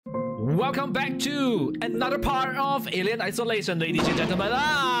Welcome back to another part of Alien Isolation, ladies and gentlemen.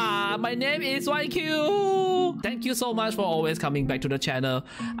 My name is YQ. Thank you so much for always coming back to the channel.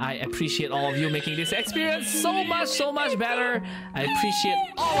 I appreciate all of you making this experience so much better. I appreciate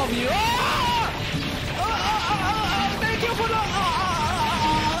all of you. Thank you for the...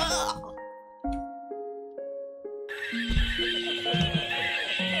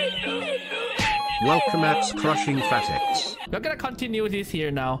 Welcome at Crushing Fatix. We're gonna continue this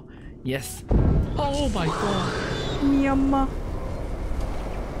here now. Yes. Oh my god. Myanmar.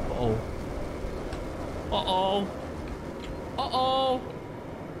 Uh-oh. Uh-oh. Uh-oh.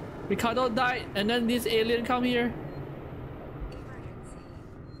 Ricardo died and then this alien come here. Emergency.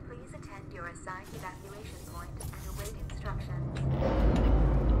 Please attend your assigned evacuation point and await instructions.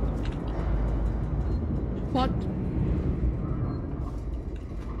 What?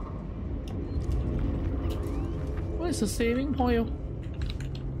 What is the saving point?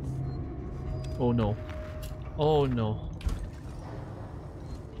 Oh no. Oh no.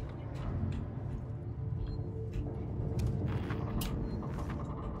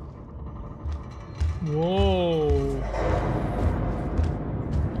 Whoa.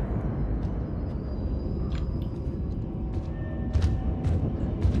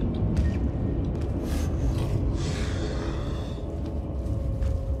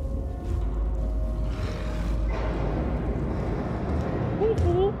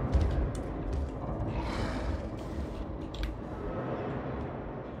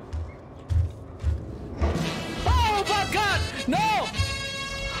 Oh my god! No!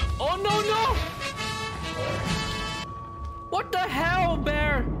 Oh no no! What the hell,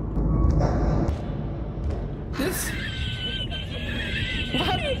 bear? This...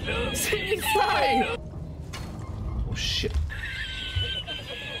 What? Sit inside! Oh shit.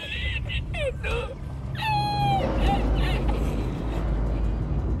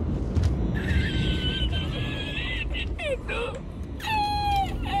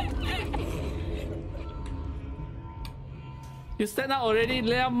 You stand up already,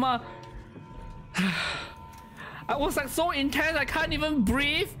 Liam. I was like so intense, I can't even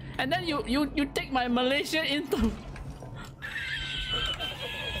breathe. And then you take my Malaysian into...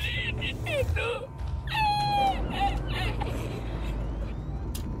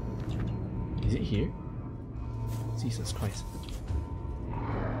 Is it here? Jesus Christ.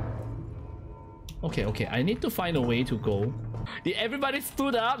 Okay, I need to find a way to go. Did everybody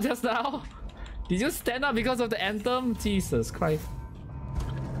stood up just now? Did you stand up because of the anthem? Jesus Christ.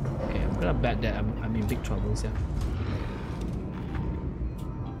 Okay, I'm gonna bet that I'm in big trouble here.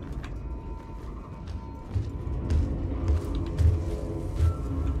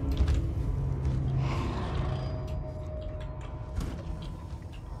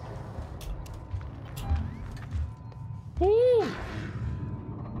 Woo!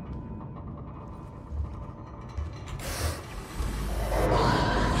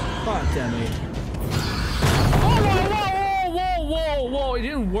 God damn it. Whoa, it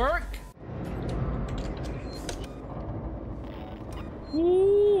didn't work?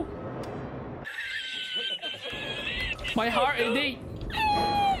 Woo! My heart is deep.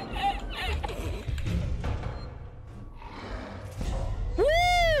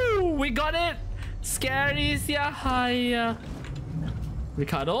 Woo! We got it! Scary, yeah, hi.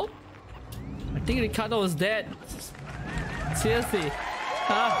 Ricardo? I think Ricardo is dead. Seriously.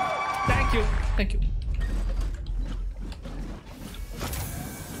 Thank you. Thank you.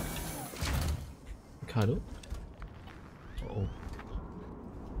 Ricardo? Oh.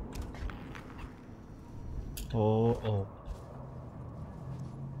 Oh.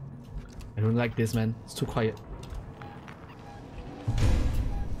 I don't like this, man. It's too quiet.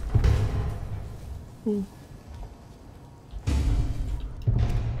 Ooh.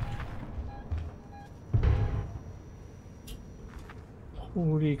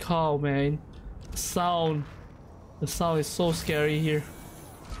 Holy cow, man. The sound is so scary here.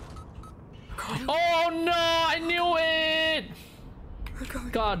 Oh no, I knew it!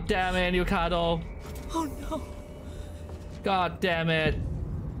 God damn it, Ricardo. Oh no. God damn it.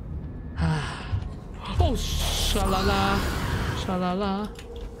 Oh, shalala. Shalala.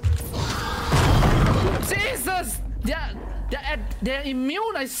 Jesus! They're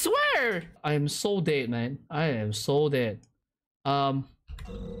immune, I swear! I am so dead, man. I am so dead. Oh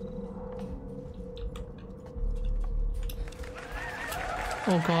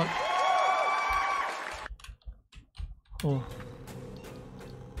god. Oh.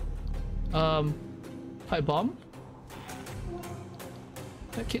 Pipe bomb?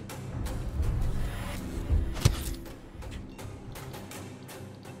 That kid.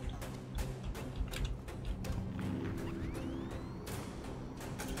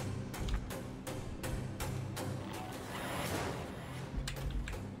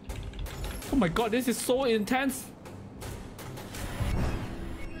 my god, this is so intense.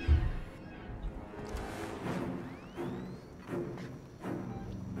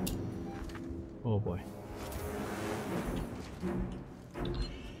 Oh boy.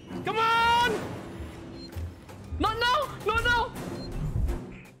 Come on! No, no! No, no!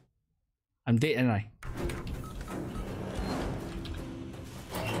 I'm dead, ain't I?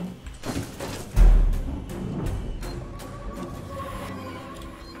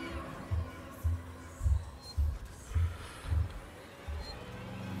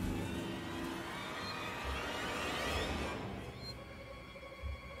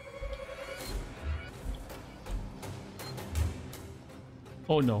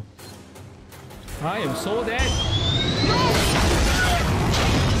 Oh no. I am so dead. No!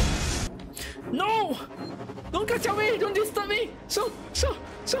 No! Don't catch me! Don't disturb me! So!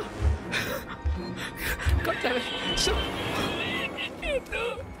 God damn it! So!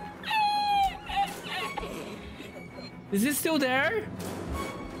 Is it still there?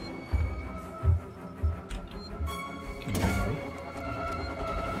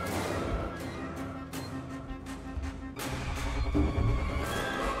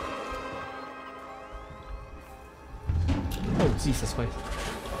 Oh, Jesus Christ.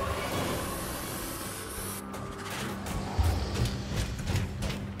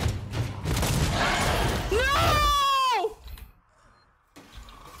 No!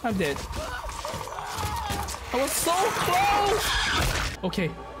 I'm dead. I was so close! Okay,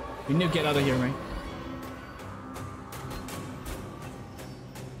 we need to get out of here, right?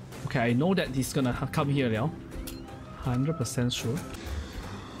 Okay, I know that he's gonna come here now. 100% sure.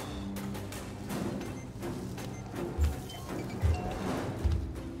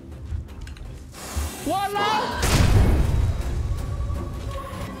 Voila!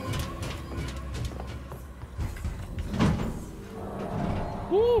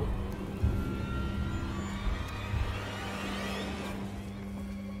 Woo!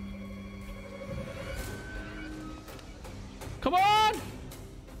 Come on!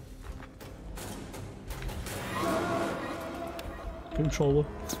 Controller.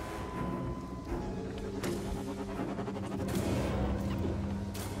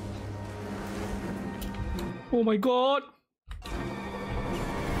 Oh my god!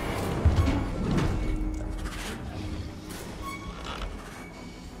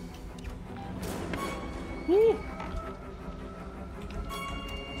 Woo!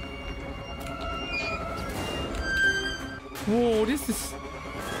 Whoa,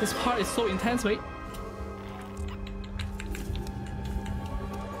 this part is so intense, mate.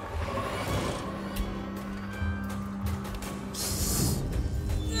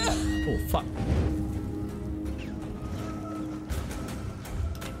 Oh fuck.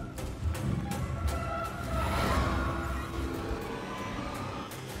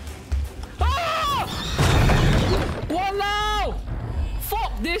 Walao!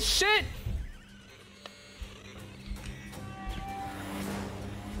 Fuck this shit!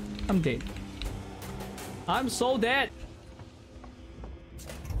 I'm dead. I'm so dead.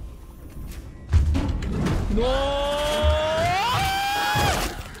 No!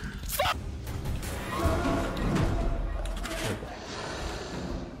 Fuck!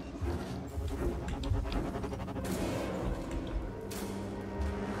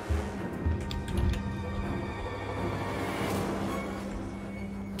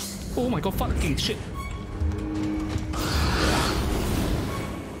 Oh my god, fucking shit.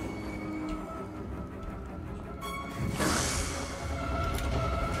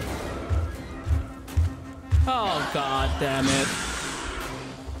 Oh god damn it.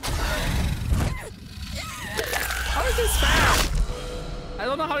 How is this fair? I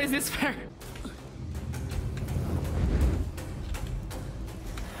don't know how is this fair.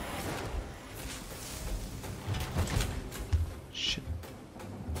 Shit.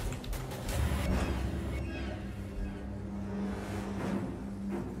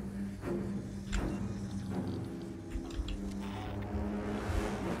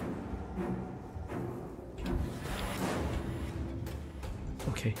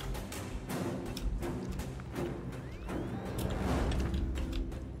 Okay.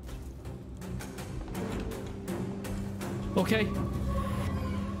 Okay.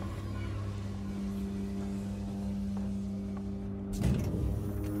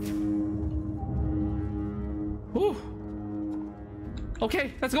 Whew.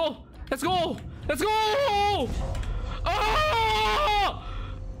 Okay, let's go. Let's go. Let's go. Ah!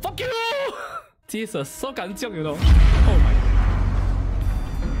 Fuck you. Jesus, so 緊張, you know. Oh my.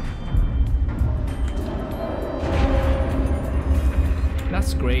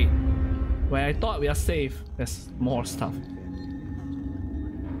 That's great. When I thought we are safe, there's more stuff.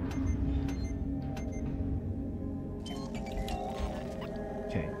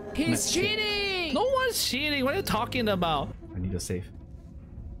 He's cheating! No one's cheating. What are you talking about? I need a save.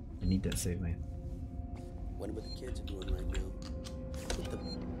 I need that save, man. Wonder what the kids are doing right now.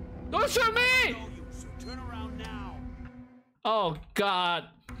 Don't shoot me! Turn around now. Oh God.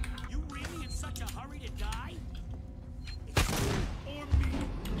 You really in such a hurry to die? It's you or me.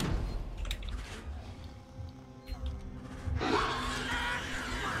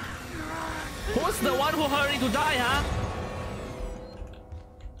 Who's the one who hurried to die, huh?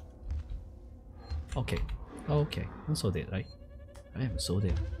 Okay. Okay. I'm so dead, right? I am so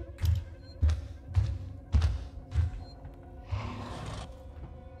dead.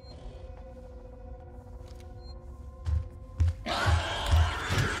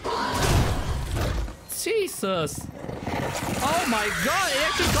 Jesus! Oh my God! It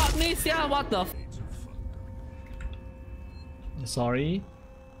actually got me! Yeah, what the f— I'm sorry.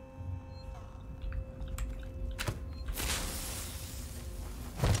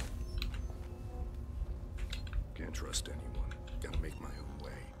 Can't trust anyone. Gotta make my own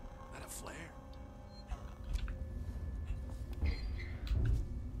way. Got a flare?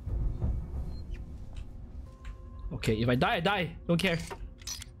 Okay, if I die, I die. Don't care.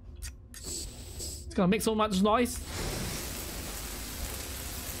 It's gonna make so much noise.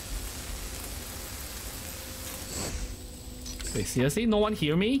 Wait, seriously? No one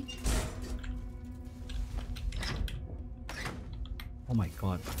hear me? Oh my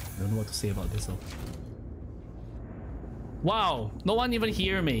God. I don't know what to say about this though. Wow, no one even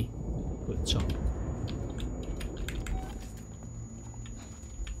hear me. Good job.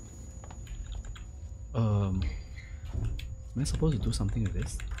 Am I supposed to do something with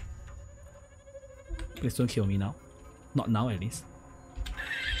this? Please don't kill me now. Not now, at least.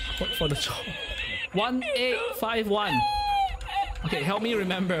 What for the job? 1851. Okay, help me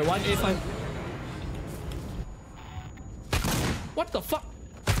remember. 185. What the fuck?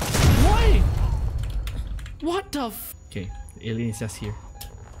 Why? What the f— Okay, the alien is just here.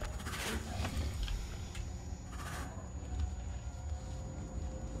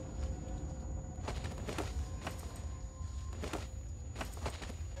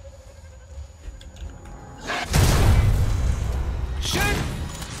 Shit!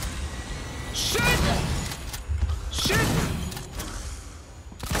 Shit! Shit!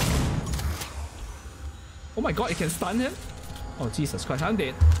 Oh my God, it can stun him? Oh Jesus Christ, I'm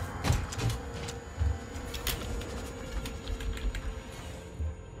dead.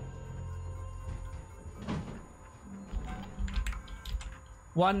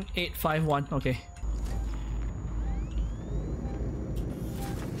 One 851. Okay.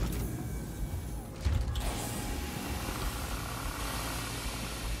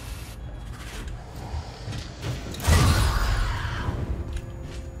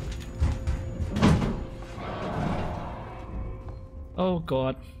 Oh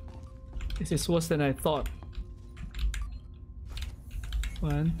God, this is worse than I thought.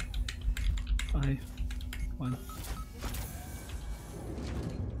 1 5 1.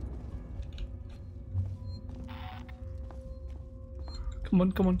 Come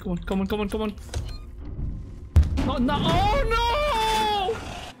on, come on, come on, come on, come on, come on. No, no, oh no!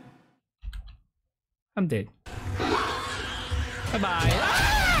 I'm dead. Bye-bye.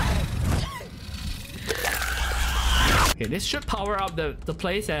 Ah! Okay, this should power up the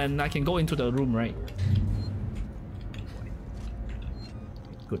place and I can go into the room, right?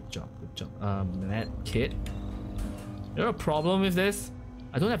 Good job, good job. Med kit. Is there a problem with this?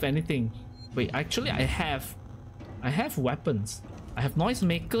 I don't have anything. Wait, actually I have weapons. I have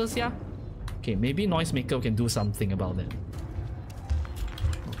noisemakers, yeah? Okay, maybe noisemaker can do something about it.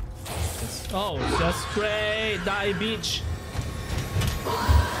 Oh, just great! Die, beach!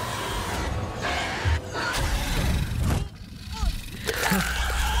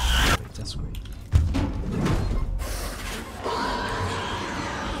 Wait, just great.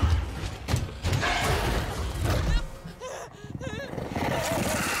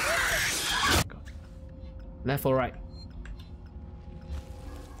 Left or right?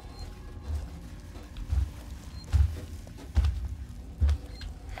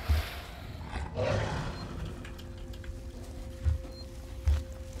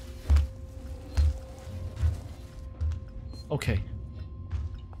 Okay.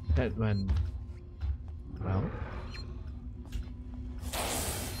 That went well.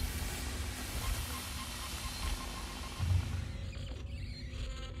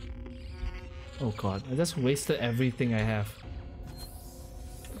 Oh God, I just wasted everything I have.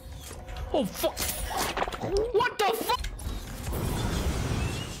 Oh fuck! What the fuck?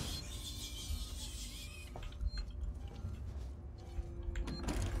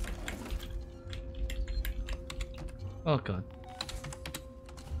 Oh God.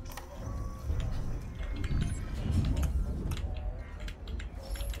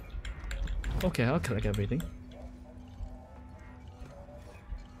 Okay, I'll collect everything.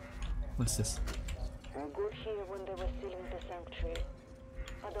 What's this? I got here when they were sealing the sanctuary.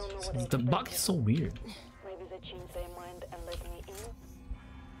 I don't know what The bug is so weird. Maybe they changed their mind and let me in.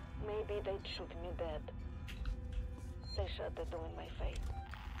 Maybe they took me dead. They shut the door in my face.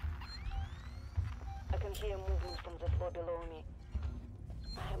 I can hear movement from the floor below me.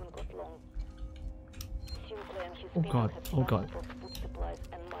 I haven't got long. Sinclair and his Oh people god, had oh god. stocked food supplies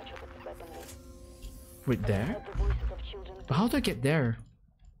and much of its weaponry. Wait, I there? heard the voices of children. But how do I get there?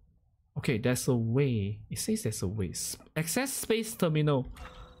 Okay, there's a way. It says there's a way. Access space terminal.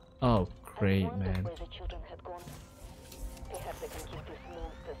 Oh, great, I wondered man. where the children had gone. Perhaps I can keep these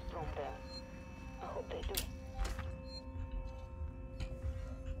monsters from them. I hope they do.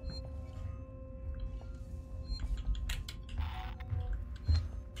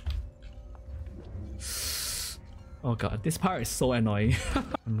 Oh god, this part is so annoying.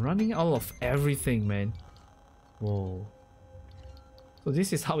 I'm running out of everything, man. Whoa. So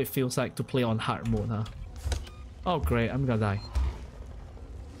this is how it feels like to play on hard mode, huh? Oh great, I'm gonna die.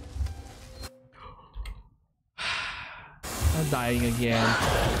 I'm dying again.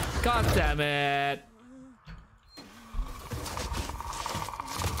 God damn it!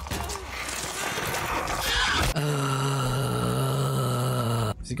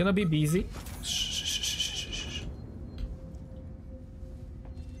 Is it gonna be busy?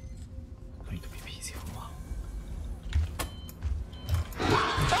 Going to be busy for a while.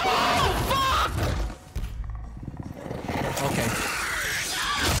 Oh, fuck! Okay.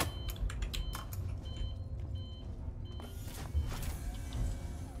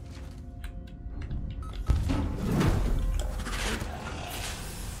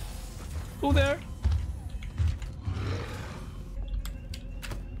 Go there.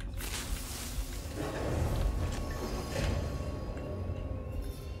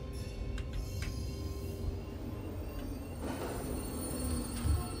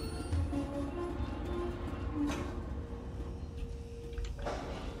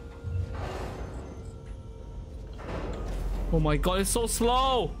 Oh my god, it's so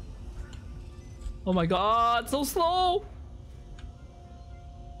slow! Oh my god, so slow!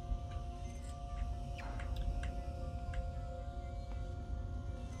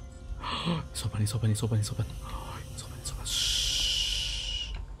 It's open, it's open, it's open, it's open. It's open, it's open.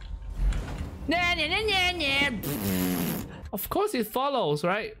 Shh. Nah, nah, nah, nah, nah. Of course it follows,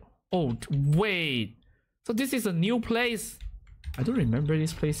 right? Oh, wait. So this is a new place. I don't remember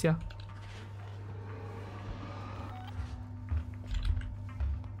this place, yeah.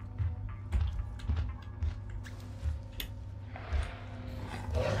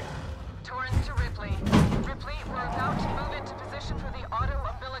 Torrents to Ripley. Ripley, we're about to move into position for the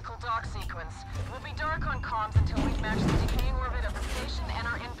auto-umbilical dock sequence. We'll be dark on comms until we've matched the decaying orbit of the station and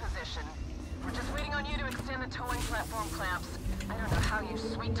are in position. We're just waiting on you to extend the towing platform clamps. I don't know how you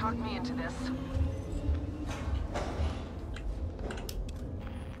sweet-talked me into this.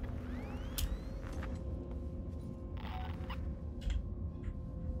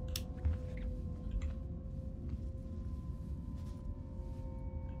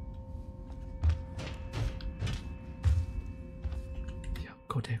 Yeah,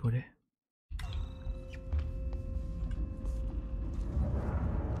 go there, go there.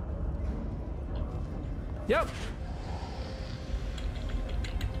 Yep.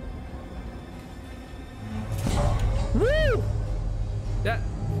 Woo! That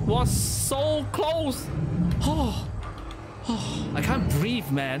was so close. Oh, I can't breathe,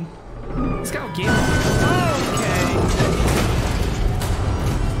 man. This kind of game. Okay.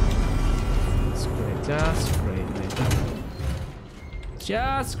 It's great, just great, man.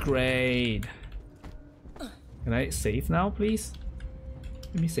 Just great. Can I save now, please?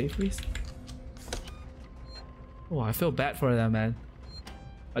 Let me save, please. Oh, I feel bad for them, man.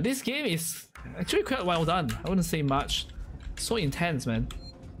 But this game is actually quite well done. I wouldn't say much. So intense, man.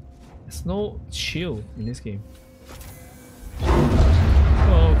 There's no chill in this game.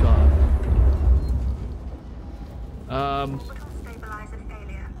 Oh god. Stabilizer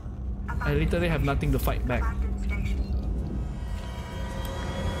failure. I literally have nothing to fight back. Abandoned station.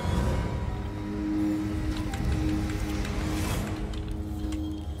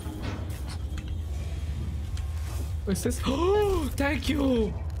 What's this? Oh, thank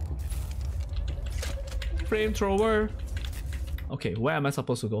you! Flamethrower. Okay, where am I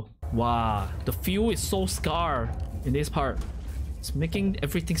supposed to go? Wow, the fuel is so scarred in this part. It's making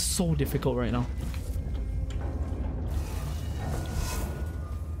everything so difficult right now.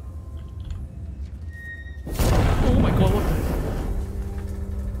 Oh my god, what the...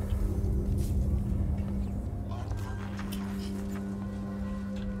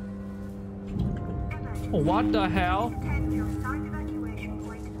 Oh, what the hell? Attend your assigned evacuation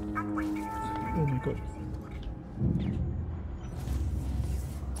point and wait for the Oh my god.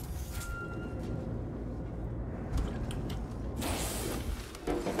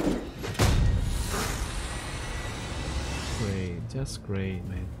 Great, just great,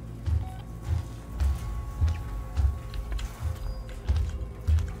 man.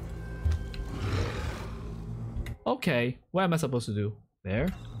 Okay, what am I supposed to do? There?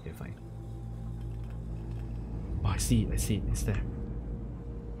 Okay, fine. Oh, I see it, it's there.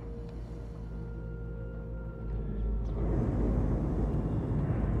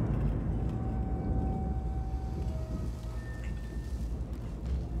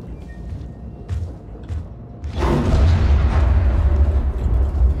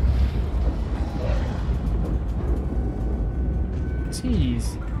 Jeez.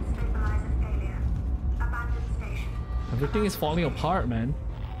 stabilizer failure. Abandoned station. Everything is falling apart, man.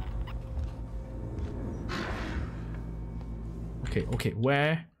 Okay,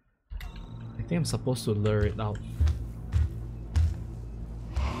 where? I think I'm supposed to lure it out.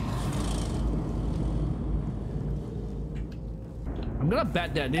 I'm gonna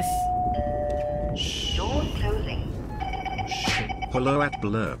bet that this... Door closing. Oh, shit. Hello at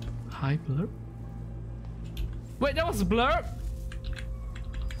Blurb. Hi, Blurb? Wait, that was Blurb?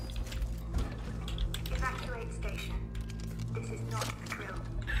 Evacuate station. This is not the drill.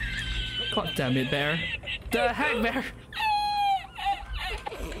 God damn it, Bear. The heck, Bear?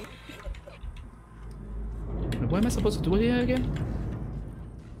 What am I supposed to do here again?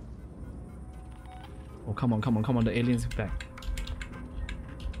 Oh, come on, the alien's back.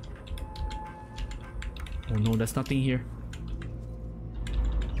 Oh no, there's nothing here.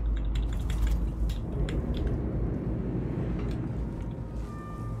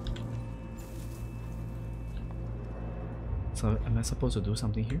 So, am I supposed to do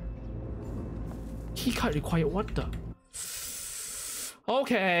something here? Keycard required, what the?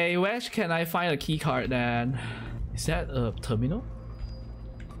 Okay, where can I find a keycard then? Is that a terminal?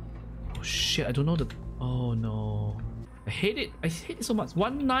 Oh shit, I don't know the... Oh no. I hate it so much.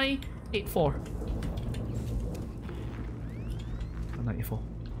 1984. 1984.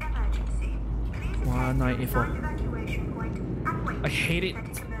 Emergency. Please attend your 1984. assigned evacuation point and wait I hate it.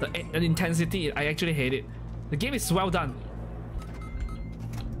 for static The emergency. intensity, I actually hate it. The game is well done.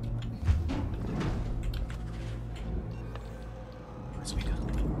 Speaker.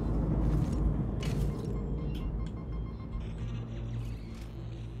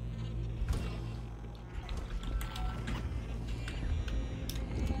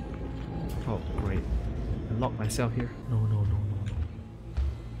 Oh, great. I locked myself here. No.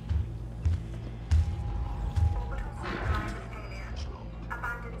 Orbital stabilizer failure.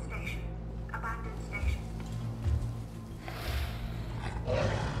 Abandoned station. Abandoned station.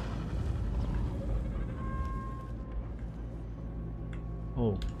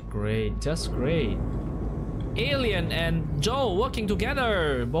 Oh, great. Just great. Alien and Joe working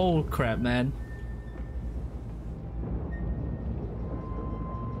together. Bull crap, man.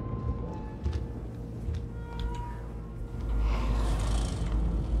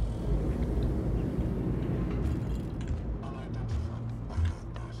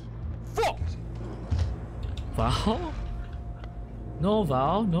 Fuck! Val? No,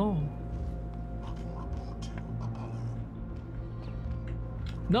 Val, no.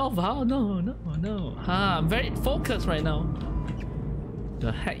 No, Val, no. I'm very focused right now.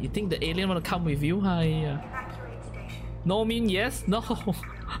 The heck, you think the alien wanna come with you? Evacuate station. No mean yes? No.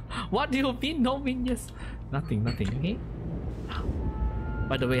 What do you mean no mean yes? Nothing, okay?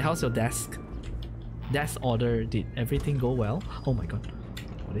 By the way, how's your desk? Desk order, did everything go well? Oh my god.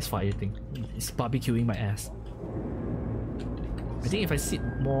 Oh, this fire thing. It's barbecuing my ass. I think if I sit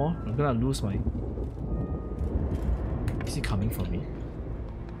more, I'm gonna lose my... Is he coming for me?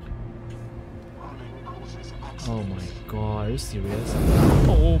 Oh my god, are you serious?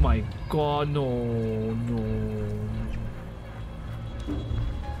 Oh my god, no.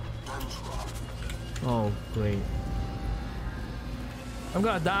 Oh, great. I'm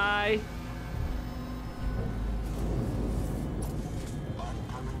gonna die.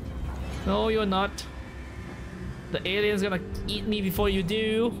 No, you're not. The alien's gonna eat me before you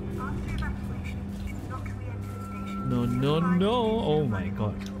do. After evacuation, not to re-enter the station. No. Oh my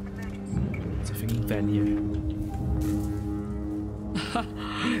god. It's a freaking van here.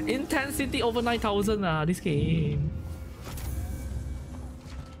 Intensity over 9,000 this game.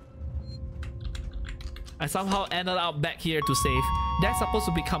 I somehow ended up back here to save. That's supposed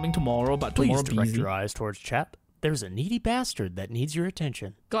to be coming tomorrow, but Please tomorrow direct busy. your eyes towards chat. There's a needy bastard that needs your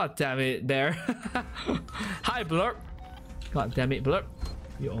attention. God damn it, there. Hi, Blurb. God damn it, Blurb.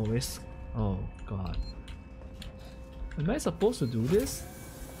 You always... Oh, God. Am I supposed to do this?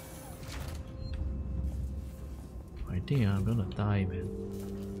 I think I'm gonna die, man.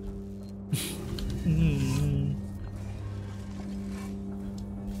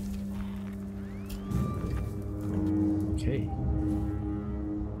 Okay.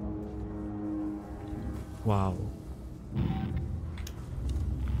 Wow.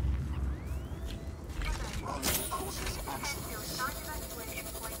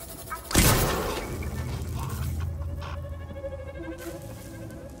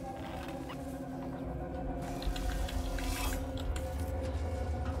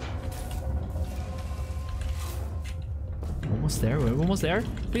 Almost there, we're almost there.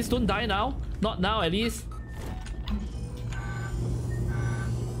 Please don't die now. Not now, at least.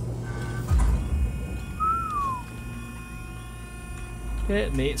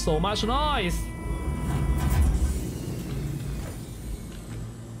 It made so much noise.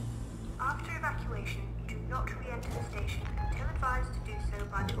 After evacuation, do not re-enter the station until advised to do so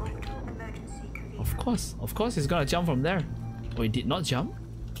by the orbital emergency convener. Of course he's gonna jump from there. Oh, he did not jump?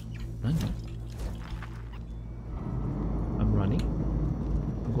 No. I'm running.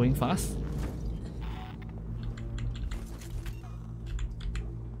 I'm going fast.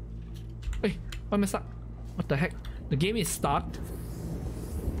 Hey, why am I stuck? What the heck? The game is stuck.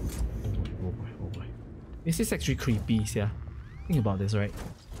 Oh boy. This is actually creepy, yeah. Think about this, right?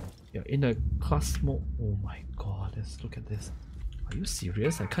 You're in a class mode. Oh my god, let's look at this. Are you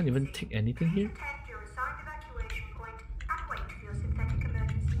serious? I can't even take anything here? Attend your assigned evacuation point and wait for your synthetic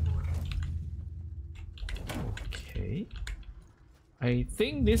emergency warning. Okay. I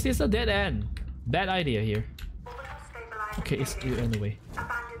think this is a dead end. Bad idea here. Orbital stabilizer Okay, it's you in the way.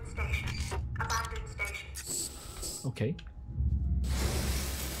 Abandoned station. Abandoned station. Okay.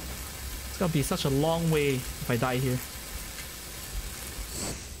 It's gonna be such a long way if I die here.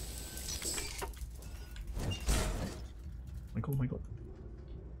 Oh my god.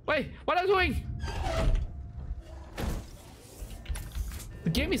 Wait, what am I doing? The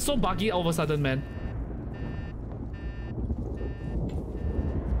game is so buggy all of a sudden, man.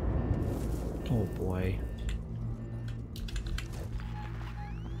 Oh boy.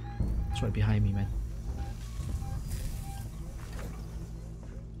 It's right behind me, man.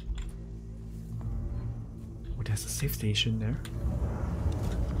 Oh, there's a safe station there.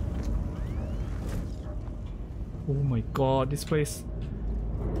 Oh my god, this place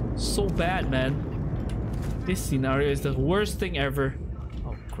so bad, man. This scenario is the worst thing ever.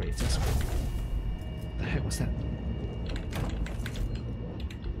 Oh great, that's what the heck was that?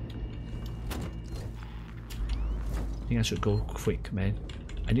 I think I should go quick, man.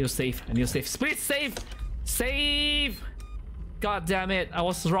 I need to save. Please save! Save! God damn it. I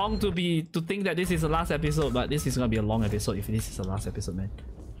was wrong to think that this is the last episode, but this is gonna be a long episode if this is the last episode, man.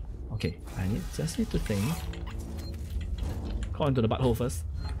 Okay, just need to think. Go into the butthole first.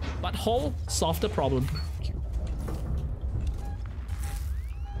 Butthole, solve the problem.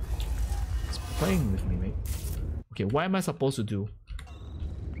 It's playing with me, mate. Okay, what am I supposed to do?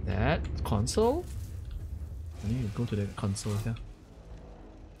 That console? I need to go to the console here.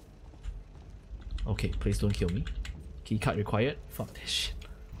 Okay, please don't kill me. Keycard required. Fuck this shit.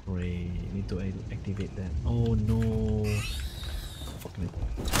 Great, need to activate that. Oh no. Fuck me.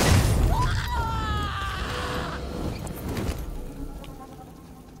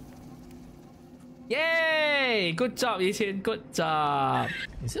 Yay! Good job, YiQin. Good job.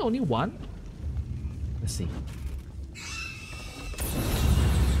 Is it only one? Let's see.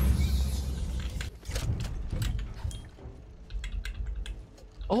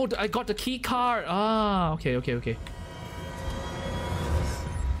 Oh, I got the key card. Ah, okay.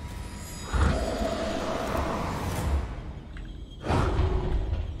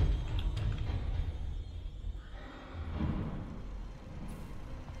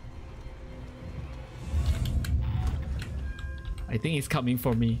 I think it's coming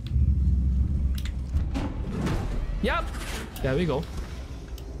for me. Yep, there we go.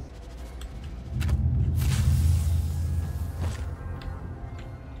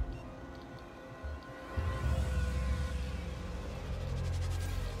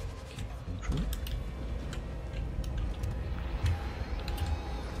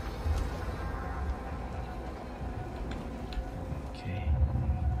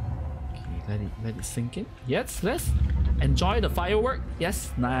 Let it sink in. Yes, let's enjoy the firework.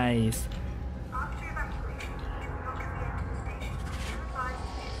 Yes, nice. After evacuation, do not re-enter the station until advised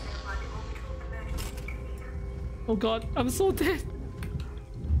to do so by the orbital emergency convener. Oh god, I'm so dead.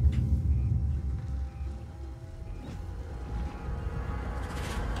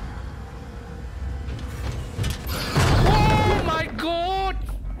 Oh my god!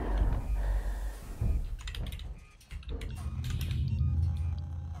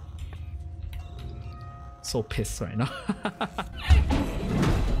 So pissed right now.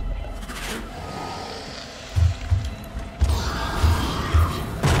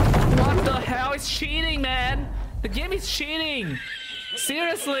 What the hell? It's cheating, man! The game is cheating!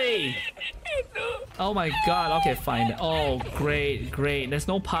 Seriously! Oh my god, okay, fine. Oh, great, great. There's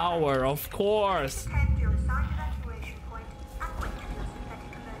no power, of course. Attend your assigned evacuation point and wait for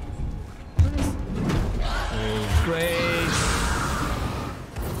your synthetic emergency. Great.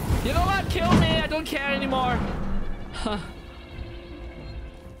 You know what? Kill me! I don't care anymore. Huh.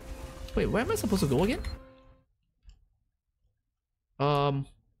 Wait, where am I supposed to go again?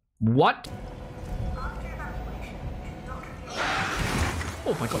 What? After evacuation, do not reveal.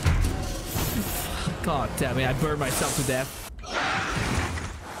 Oh my god. God damn it, I burned myself to death.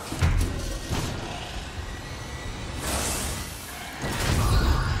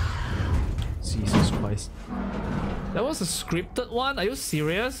 Jesus Christ. That was a scripted one? Are you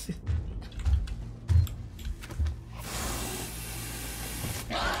serious?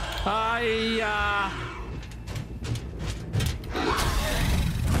 Hiya!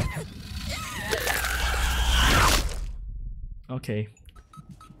 Okay.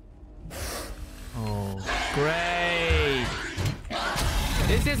 Oh, great!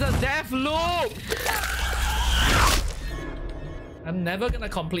 This is a death loop! I'm never gonna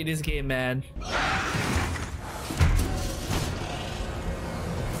complete this game, man.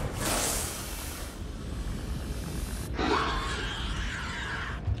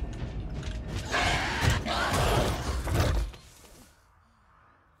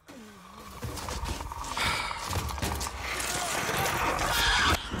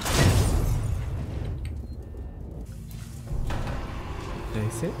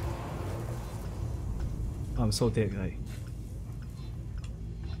 That's it? I'm so dead, guy.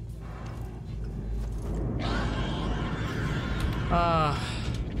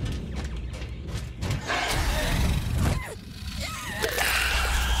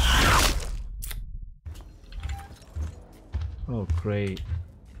 Oh, great.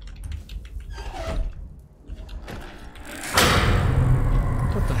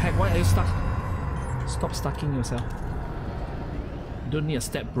 What the heck? Why are you stuck? Stop stucking yourself. You don't need a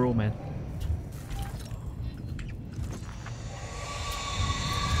step, bro, man.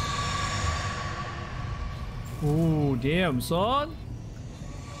 Oh, damn, son.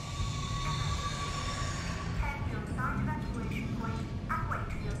 Attend your assigned evacuation point and wait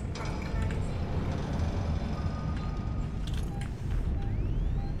for your synthetic emergency.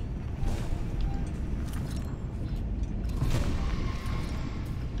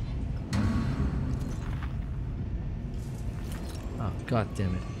 Oh, god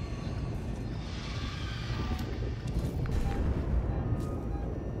damn it.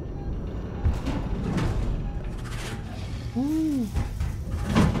 Ooh.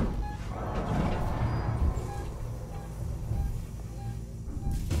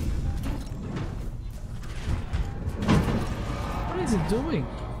 What is it doing?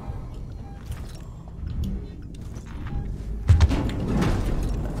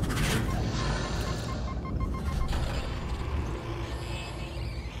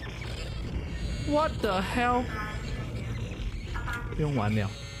 What the hell? 不用玩了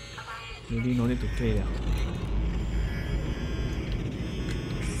Really no need to play 了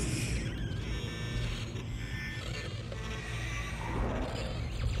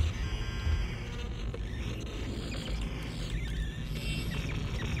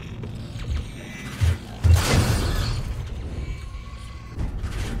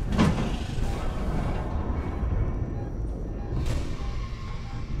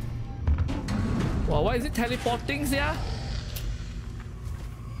Wow, why is it teleporting here?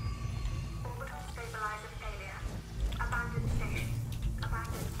 Orbital stabilizer failure. Abandoned station.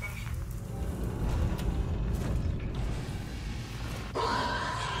 Abandoned station.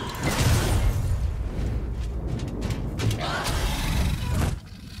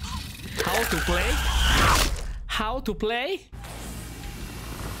 How to play? How to play?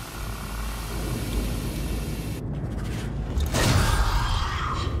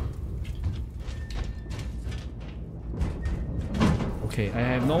 Okay, I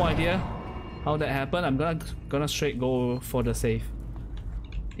have no idea how that happened. I'm gonna straight go for the save.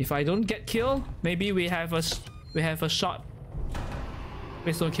 If I don't get killed, maybe we have a shot.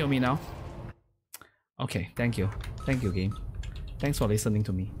 Please don't kill me now. Okay, thank you game. Thanks for listening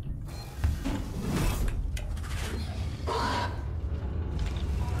to me.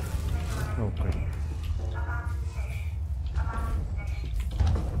 Oh great.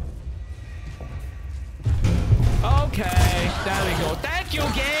 Okay, there we go. Thank you,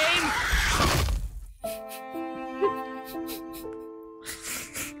 game!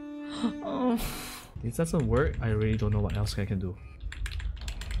 Oh, this doesn't work, I really don't know what else I can do.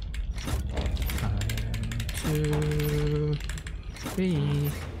 1, 2,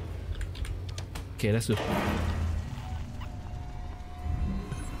 3. Okay, let's do.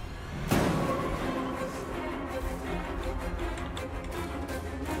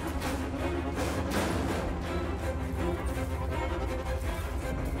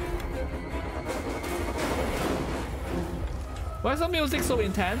 Why is the music so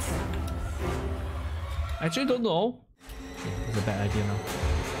intense? I actually don't know. It's a bad idea now.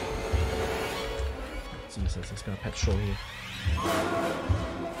 Jesus, it's gonna patrol here.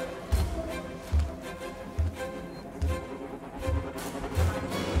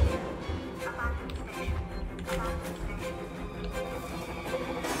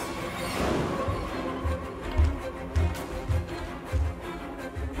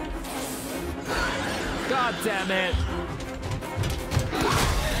 God damn it!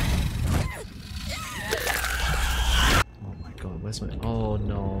 Where's my... Oh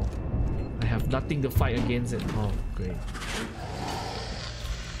no. I have nothing to fight against it. Oh, great.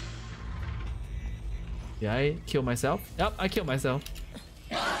 Did I kill myself? Yep, I killed myself.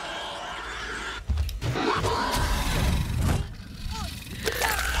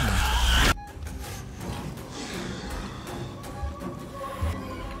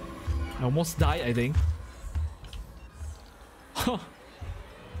 I almost died, I think. Huh.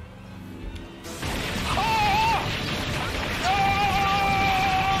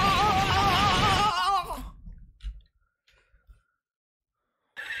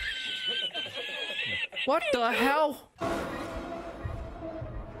 What the hell?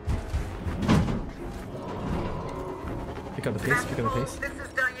 Pick up the pace, pick up the pace. This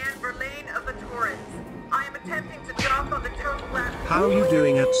is Diane Verlaine of the Torrents. I am attempting to dock on the tow platform. How are you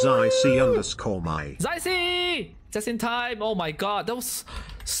doing at Zyc_my? Zyc! Just in time. Oh my god, that was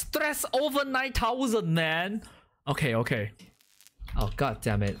stress over 9,000, man. Okay, okay. Oh god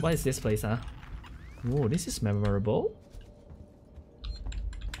damn it. What is this place, huh? Oh, this is memorable.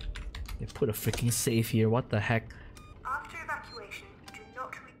 They put a freaking safe here. What the heck? After evacuation, do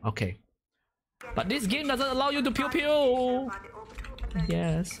not okay. But this game doesn't allow you to pew pew.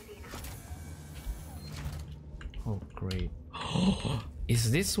 Yes. Oh great. Is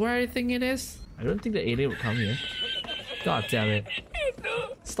this where I think it is? I don't think the alien would come here. God damn it.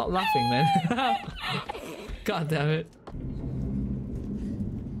 Stop laughing, man. God damn it.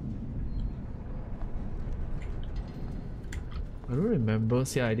 I don't remember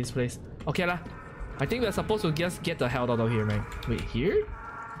this place. Okay lah. I think we're supposed to just get the hell out of here, man. Wait, here?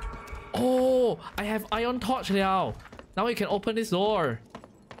 Oh, I have iron torch now. Now we can open this door.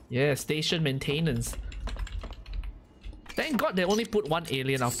 Yeah, station maintenance. Thank god they only put 1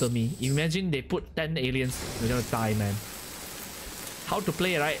 alien after me. Imagine they put 10 aliens. We're gonna die, man. How to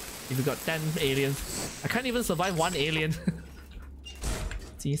play, right? If you got 10 aliens. I can't even survive 1 alien.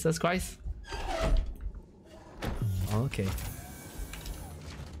 Jesus Christ. Okay.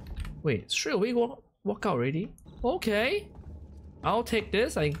 Wait, straight away walk out already? Okay. I'll take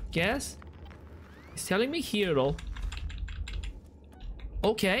this, I guess. It's telling me here though.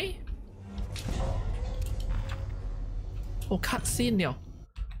 Okay. Oh, cutscene now.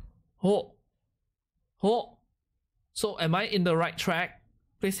 Oh. Oh. So am I in the right track?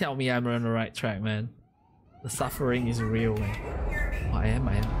 Please tell me I'm on the right track, man. The suffering is real, man. Oh, I am.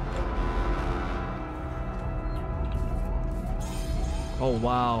 Oh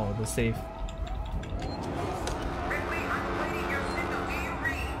wow, the safe. Ripley, I'm awaiting your signal. Do you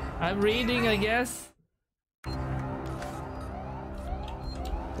read? I'm reading, I guess.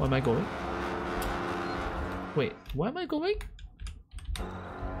 Where am I going? Wait, where am I going?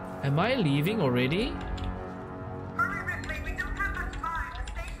 Am I leaving already? Hurry, Ripley, we don't have much time.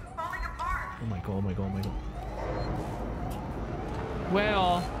 The station's falling apart. Oh my god, oh my god, oh my god.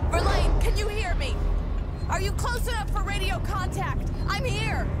 Well... Verlaine, can you hear me? Are you close enough for radio contact? I'm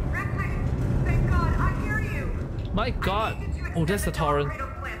here! Ripley, thank God, I hear you. My god. Oh, that's the Torrent.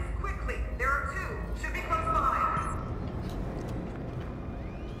 Quickly, there are 2. Should be close by.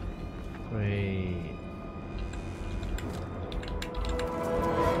 Great.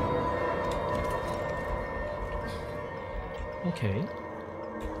 Okay.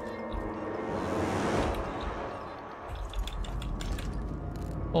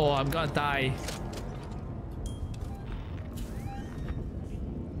 Oh, I'm gonna die.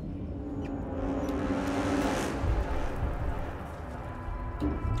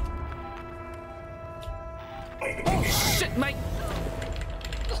 Oh shit, mate!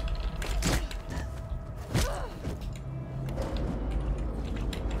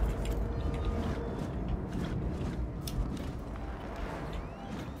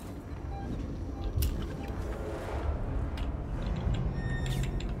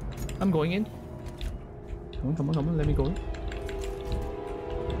 I'm going in. Come on, let me go in.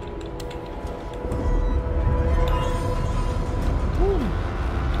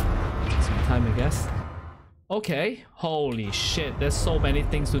 Some time, I guess. Okay. Holy shit, there's so many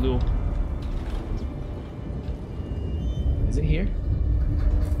things to do. Is it here?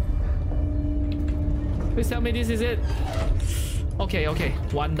 Please tell me this is it. Okay,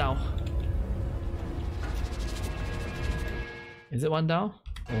 one down. Is it one down?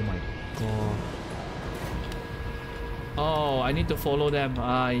 Oh my god. Oh, I need to follow them.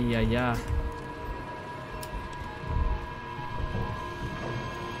 Yeah.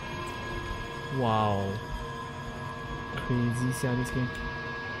 Wow. Crazy, see this game.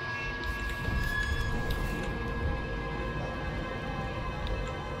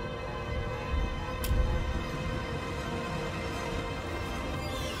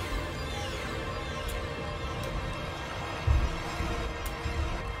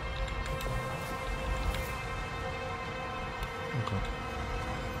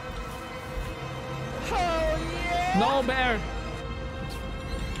 No bear!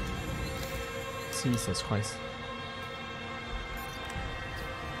 Jesus Christ.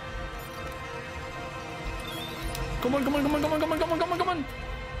 Come on.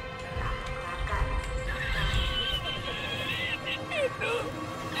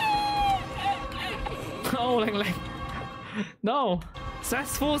 Oh, like. No!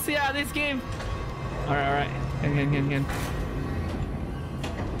 Stressful, yeah, this game! Alright. Can.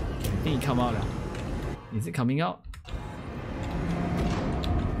 I think it come out now. Is it coming out?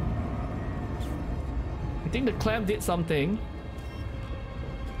 I think the clamp did something.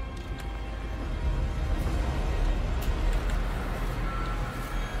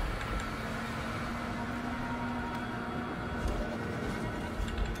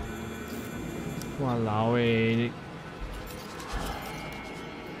 Walao eh.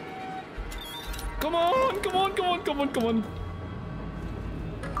 Come on.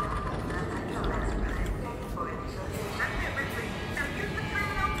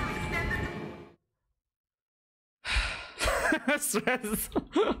 Stress.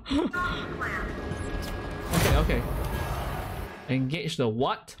 Okay. Engage the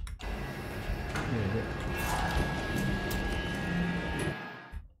what?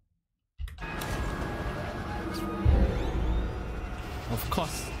 Of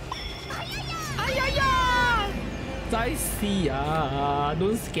course. I see ya.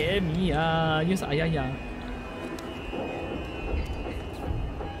 Don't scare me ya. Use ayaya.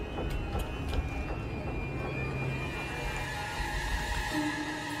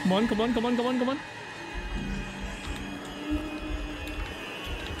 Come on.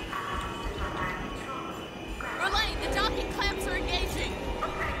 Relay, the docking clamps are engaging.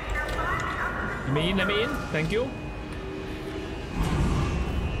 Let me in. Thank you.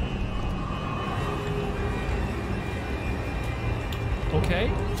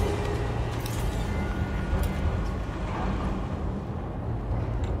 Okay.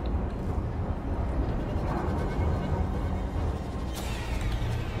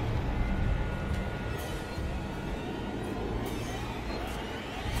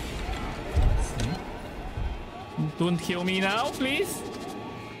 Don't kill me now, please.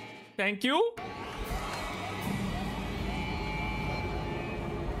 Thank you.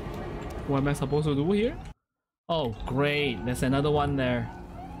 What am I supposed to do here? Oh, great. There's another one there.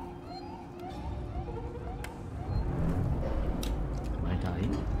 Am I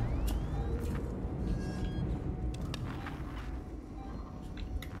dying?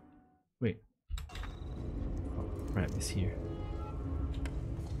 Wait. Oh, crap is here.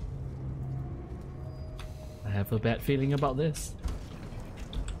 I have a bad feeling about this.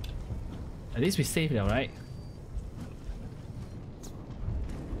 At least we're safe now, right?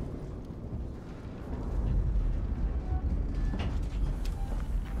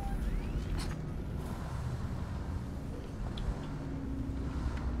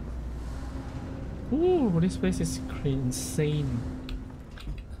 Ooh, this place is insane.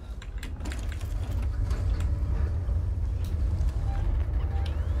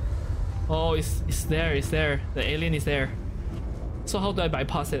 Oh, it's there. The alien is there. So how do I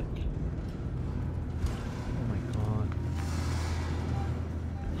bypass it? Oh my god.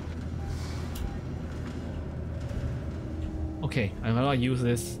 Okay, I'm gonna use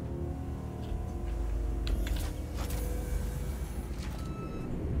this.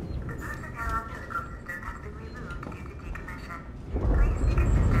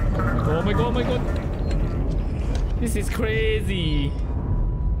 Oh my god. This is crazy.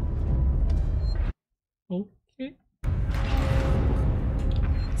 Okay.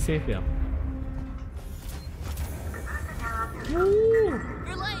 Safe, yeah.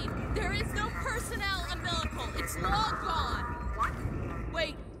 Relay, all gone. What?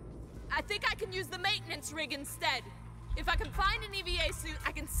 Wait, I think I can use the maintenance rig instead. If I can find an EVA suit,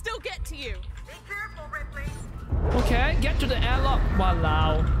 I can still get to you. Be careful, Ripley. Okay, get to the airlock.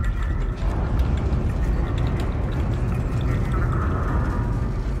 Walao.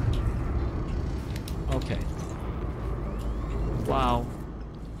 Okay. Wow.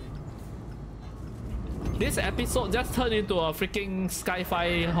 This episode just turned into a freaking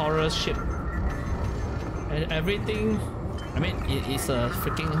sci-fi horror shit. And everything... I mean, it's a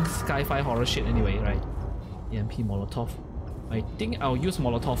freaking sci-fi horror shit anyway, right? EMP Molotov. I think I'll use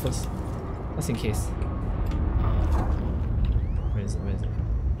Molotov first. Just in case. Where is it? Where is it?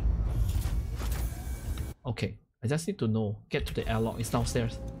 Okay. I just need to know. Get to the airlock. It's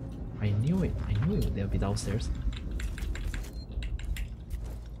downstairs. I knew it. I knew they'll be downstairs.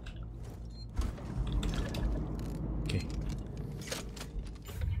 Okay.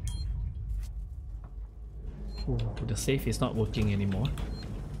 Ooh, the safe is not working anymore.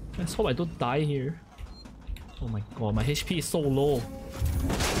 Let's hope I don't die here. Oh my god, my HP is so low.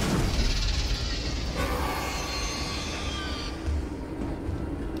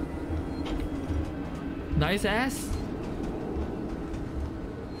 Nice ass.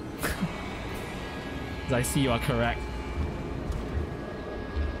 I see you are correct.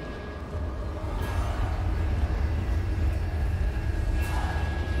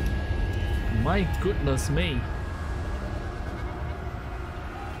 My goodness me.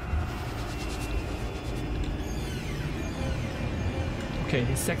 Okay,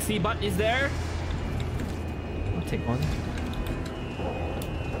 his sexy butt is there. I'll take one.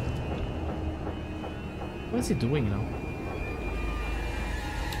 What is he doing now?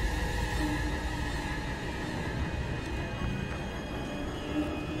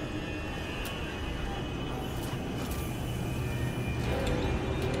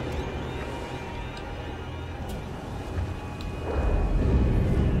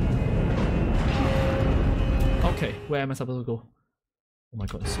 Okay, where am I supposed to go? Oh my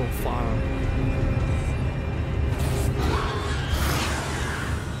god, it's so far.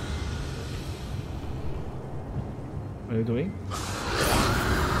 What are you doing?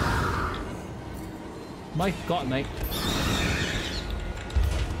 My god, mate.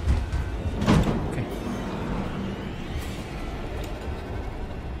 Okay.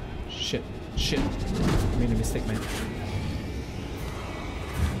 Shit. Shit. Made a mistake, man.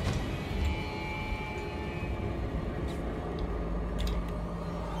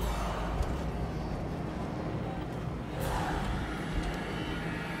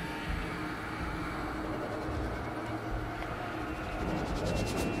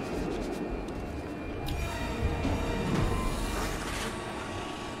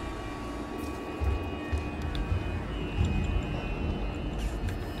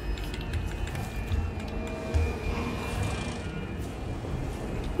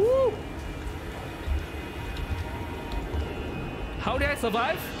 How did I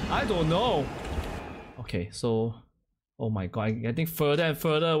survive? I don't know. Okay, so... Oh my god, I'm getting further and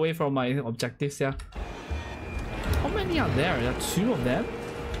further away from my objectives here. How many are there? There are 2 of them?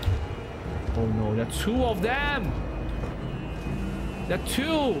 Oh no, there are 2 of them! There are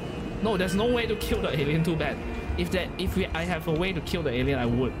 2! No, there's no way to kill the alien, too bad. I have a way to kill the alien, I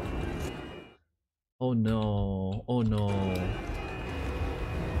would. Oh no, oh no.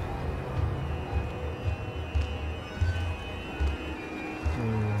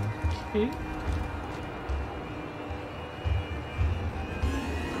 Okay.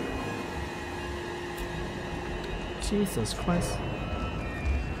 Jesus Christ.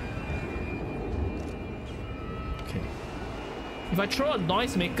 Okay. If I throw a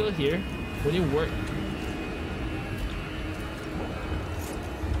noisemaker here, will it work?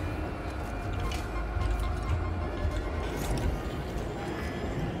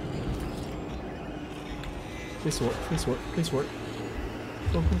 Please work, please work, please work.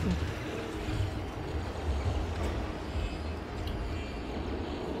 Go, go, go.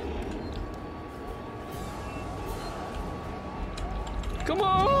 Come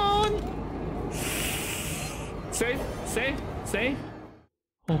on! Save, save, save.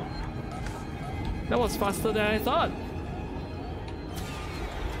 Oh. That was faster than I thought.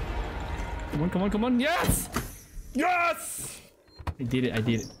 Come on, come on, come on. Yes! Yes! I did it, I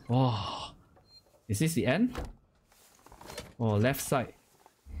did it. Oh. Is this the end? Oh, left side.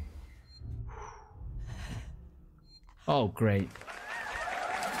 Oh, great.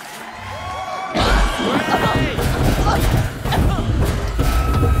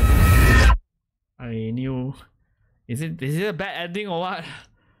 I knew. Is it a bad ending or what?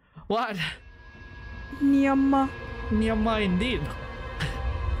 What? Nyama. Nyama indeed.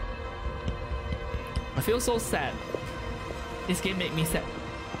 I feel so sad. This game made me sad.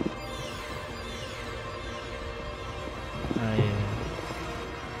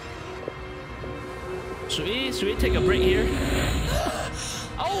 Should we take a break here?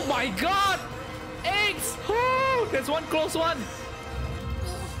 Oh my god! Eggs! Oh, there's one close one.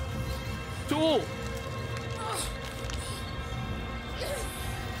 2.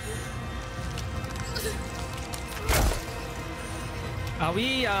 Are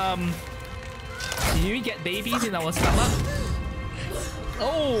we do we get babies in our stomach?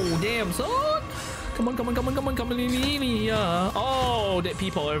 Oh damn son! Come on, come on, come on, come on, come on, yeah. Oh, dead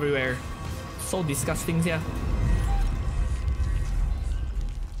people everywhere. So disgusting, yeah.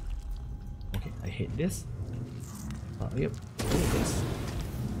 Okay, I hate this. Yep, doing this.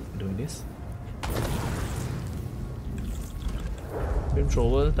 Doing this.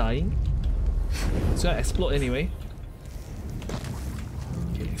 Flamethrower dying. It's gonna explode anyway.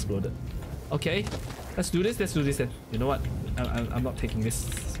 Okay, exploded. Okay, let's do this. Let's do this then. You know what? I'm not taking this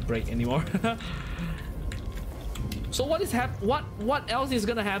break anymore. So what is what else is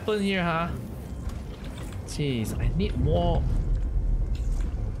gonna happen here, huh? Jeez, I need more.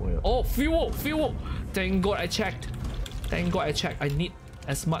 Oh, fuel, fuel! Thank God I checked. Thank God I checked. I need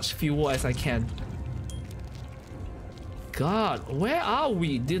as much fuel as I can. God, where are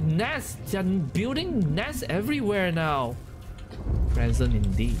we? The nests, they're building nests everywhere now. Present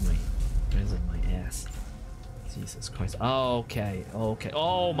indeed, mate. Present my ass. Jesus Christ. Okay, okay.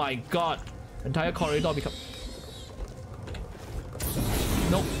 Oh my God. Entire corridor become.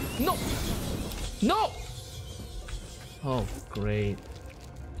 No, no, no. Oh, great.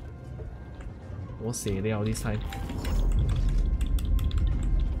 We'll see it out this time.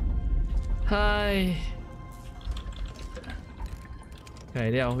 Hi.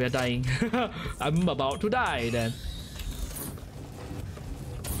 Okay, now we are dying. I'm about to die then.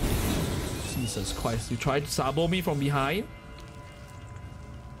 Jesus Christ, you tried to sabo me from behind?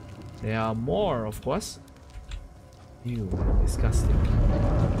 There are more, of course. Ew, disgusting.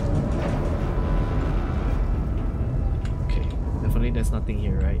 Okay, definitely there's nothing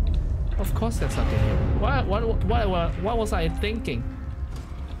here, right? Of course there's nothing here. What was I thinking?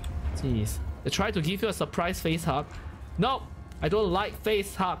 Jeez. They tried to give you a surprise face hug. No! I don't like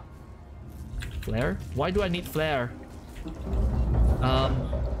face hug. Flare? Why do I need flare?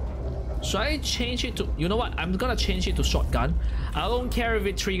 Should I change it to... You know what? I'm gonna change it to shotgun. I don't care if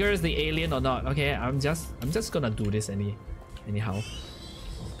it triggers the alien or not. Okay, I'm just gonna do this anyhow.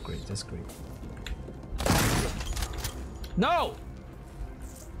 Oh, great, that's great. No!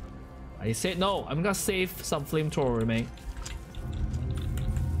 I said no. I'm gonna save some flamethrower, mate.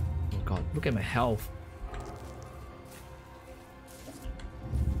 Oh God, look at my health.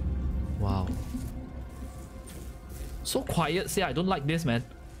 Wow. So quiet, see, I don't like this, man.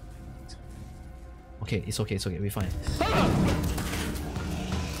 Okay, it's okay, we're fine. Ah!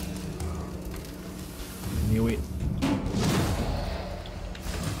 Knew it.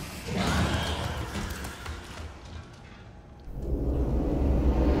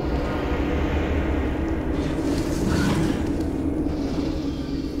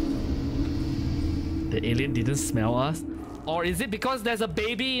 The alien didn't smell us? Or is it because there's a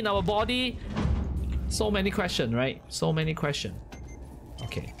baby in our body? So many questions, right? So many questions.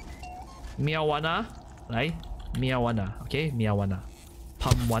 Okay. Miawana, right? Miawana, okay? Miawana.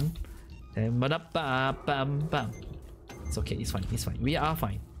 Pum 1. And bam. It's okay, it's fine, it's fine. We are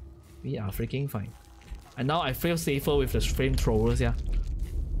fine. We are freaking fine. And now I feel safer with the flamethrowers, yeah?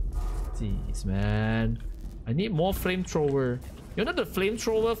 Jeez, man. I need more flamethrower. You know the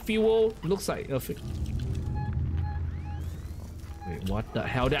flamethrower fuel looks like a... Wait, what the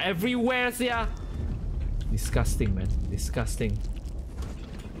hell? They're everywhere, yeah? Disgusting, man. Disgusting.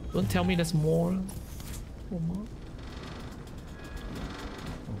 Don't tell me there's more. Oh, more.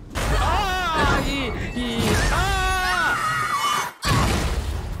 Oh. Ah! Ah!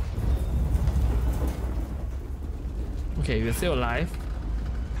 Okay, we're still alive.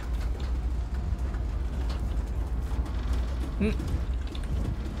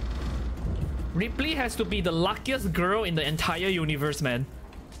 Ripley has to be the luckiest girl in the entire universe, man.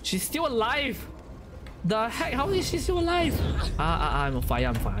 She's still alive. The heck? How is she still alive? I'm on fire.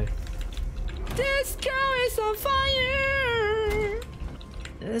 I'm on fire. This girl is on fire.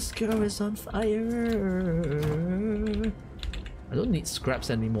 This girl is on fire. I don't need scraps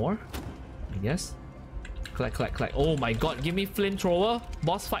anymore, I guess. Collect, collect, collect. Oh my God! Give me flamethrower.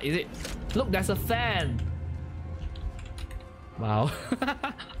 Boss fight, is it? Look, there's a fan. Wow.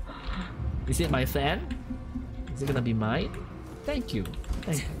 Is it my fan? Is it gonna be mine? Thank you.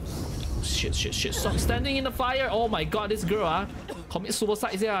 Thank you. Shit. Stop standing in the fire. Oh my God, this girl, commit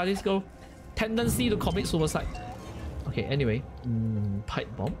suicide, yeah, this girl. tendency to commit suicide. Okay, anyway. Pipe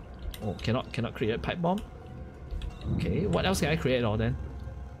bomb. Oh, cannot create a pipe bomb. Okay, what else can I create all then?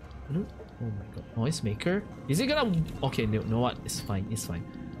 Oh my god, noise maker. Is it gonna... Okay, no, know what? It's fine, it's fine.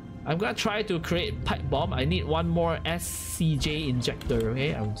 I'm gonna try to create pipe bomb. I need one more SCJ injector,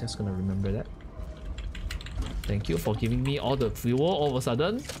 okay? I'm just gonna remember that. Thank you for giving me all the fuel all of a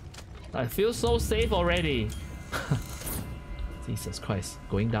sudden. I feel so safe already. Jesus Christ.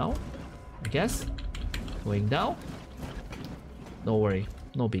 Going down? I guess? Going down? No worry.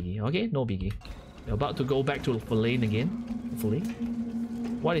 No biggie, okay? No biggie. We're about to go back to the lane again, hopefully.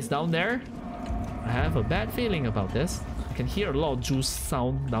 What is down there? I have a bad feeling about this. I can hear a lot of juice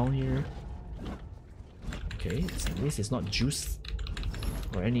sound down here. Okay, at least it's not juice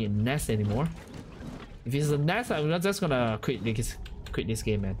or any nest anymore. If it's a nest, I'm not just gonna quit this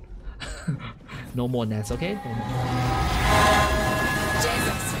game, man. No more nests, okay? No more.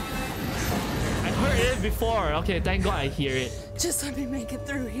 Jesus! I heard it before. Okay, thank God I hear it. Just let me make it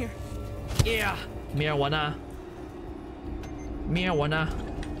through here. Yeah, marijuana.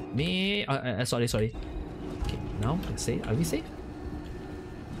 Sorry. Okay, now let's see. Are we safe?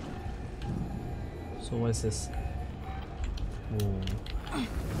 So what is this?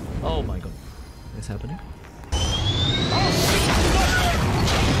 Oh my god, what's happening? Oh shit!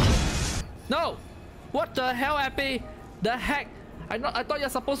 No! What the hell, Epi? The heck? I thought you're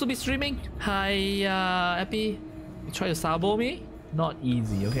supposed to be streaming. Hi, Epi. You try to sabo me? Not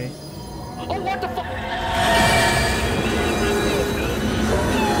easy, okay? Oh, what the fuck?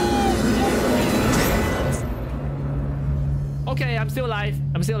 Okay, I'm still alive.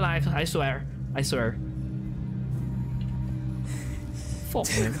 I swear. Fuck,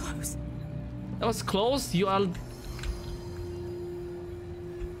 man. That was close. You're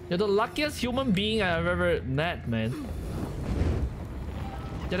the luckiest human being I've ever met, man.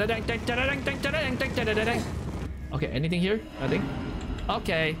 Okay, anything here? Nothing?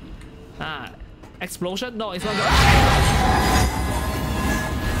 Okay. Explosion? No, it's not gonna...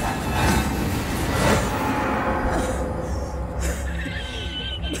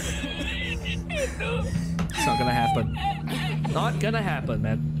 It's not gonna happen. Not gonna happen,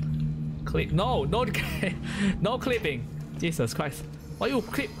 man. Clip. No clipping. Jesus Christ. Why you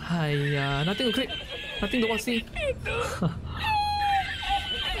clip? Nothing to clip. Nothing to see.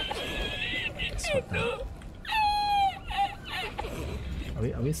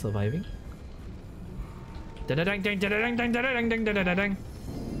 Are we surviving?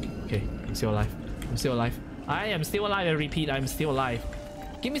 Okay, I'm still alive. I am still alive. I repeat, I'm still alive.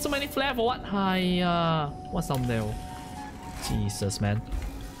 Give me so many flare for what? What's down there? Jesus, man.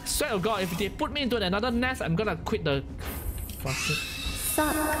 Swear to God, if they put me into another nest, I'm gonna quit the fucking...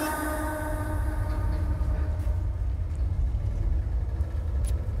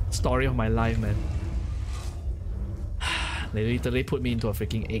 Story of my life, man. They literally put me into a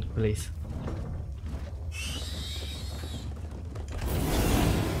freaking egg place.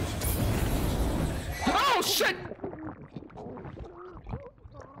 Oh shit!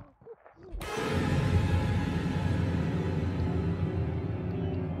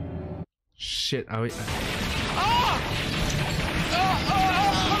 Shit, are we...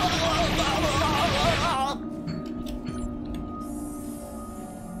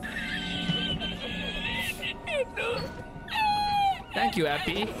 Thank you,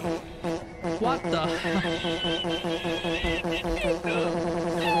 Epi. What the?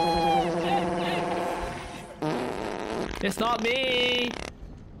 It's not me.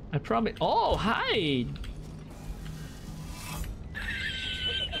 I promise. Oh, hi.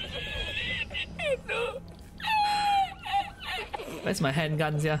 Where's my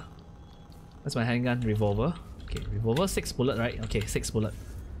handguns? Yeah. Where's my handgun? Revolver. Okay, revolver. 6 bullet, right? Okay, 6 bullet.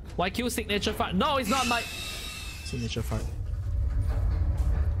 YQ signature fart. No, it's not my signature fart.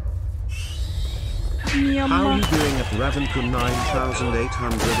 How are you doing at Ravencon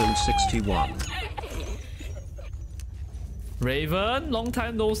 9861? Raven, long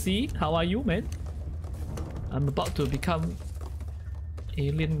time no see. How are you, man? I'm about to become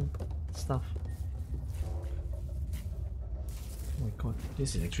alien stuff. Oh my god,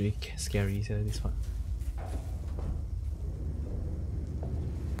 this is actually scary, this one.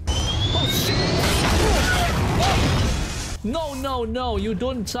 Oh shit! No, you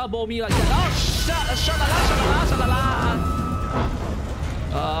don't sabo me like that. Oh shut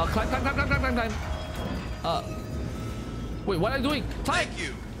climb. Wait, what are you doing? Climb!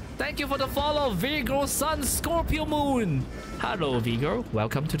 Thank you for the follow, Vigor Sun Scorpio Moon. Hello, Vigor.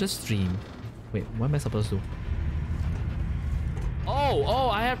 Welcome to the stream. Wait, what am I supposed to do? Oh,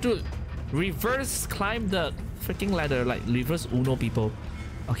 I have to reverse climb the freaking ladder, like reverse Uno people.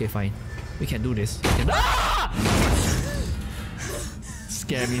 Okay, fine. We can do this. We can... Ah!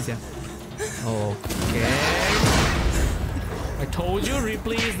 Scare me, yeah. Okay. I told you,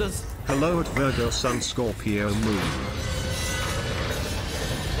 Ripley is the... Hello at Virgo Sun Scorpio Moon.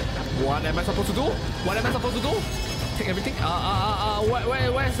 What am I supposed to do? What am I supposed to do? Take everything?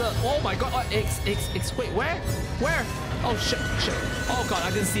 Where's the... Oh my god, X. Wait, where? Where? Oh shit. Oh god,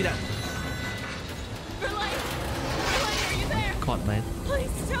 I didn't see that. Ripley, are you there? God, man. Please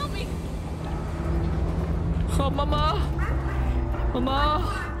tell me. Oh, Mama,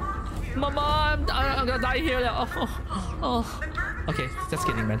 I'm gonna die here. Oh. Okay, just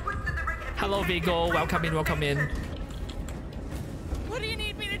kidding, man. Hello, Vigo. Welcome in. What do you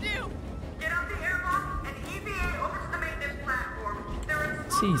need me to do? Get out the airlock and EVA over to the maintenance platform. There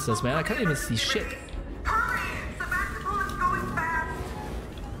is Jesus, man, I can't even see shit. hurry! Sevastopol is going fast.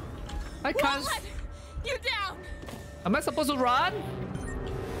 I can't. Won't let you down. Am I supposed to run?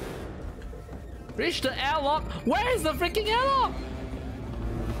 Reach the airlock. Where is the freaking airlock?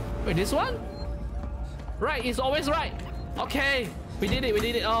 Wait, this one? Right, it's always right. Okay, we did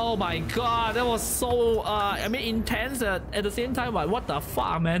it. Oh my god, that was so intense at the same time. Like, what the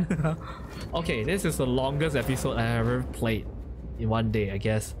fuck, man? Okay, this is the longest episode I ever played in one day, I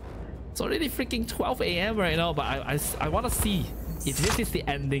guess. It's already freaking 12 AM right now, but I want to see if this is the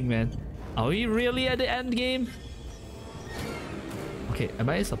ending, man. Are we really at the end game? Okay, am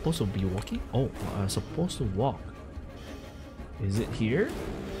I supposed to be walking? Oh, I'm supposed to walk. Is it here?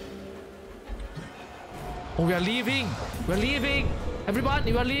 Oh, we are leaving! We're leaving! Everyone,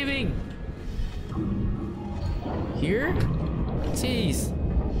 we are leaving! Here? Jeez.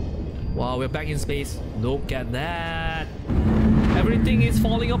 Wow, we're back in space. Look at that! Everything is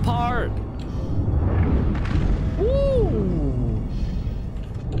falling apart! Woo!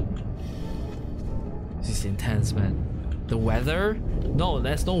 This is intense, man. The weather? No,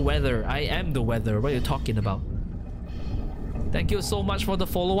 there's no weather. I am the weather. What are you talking about? Thank you so much for the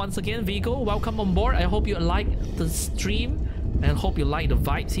follow once again, Vigo. Welcome on board. I hope you like the stream and hope you like the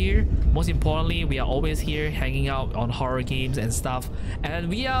vibes here. Most importantly, we are always here hanging out on horror games and stuff.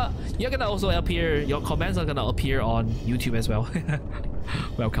 And you're gonna also appear, your comments are gonna appear on YouTube as well.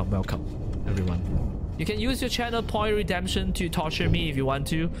 Welcome, everyone. You can use your channel point redemption to torture me if you want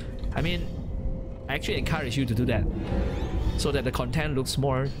to. I mean, I actually encourage you to do that so that the content looks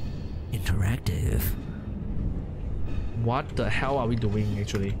more interactive. What the hell are we doing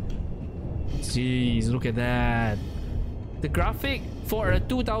actually? Jeez, look at that. The graphic for a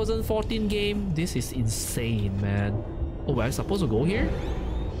 2014 game, this is insane, man. Oh, am I supposed to go here?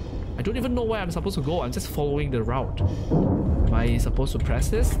 I don't even know where I'm supposed to go. I'm just following the route. Am I supposed to press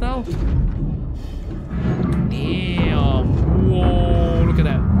this now? Damn. Whoa, look at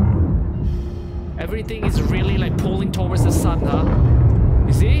that. Everything is really like pulling towards the sun, huh?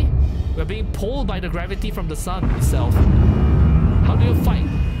 You see? We're being pulled by the gravity from the sun itself. How do you fight?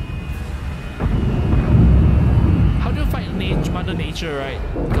 How do you fight Mother Nature, right?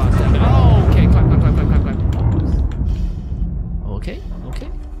 God damn it. Oh, okay. Climb. Okay.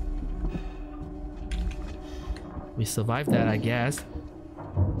 We survived that, I guess.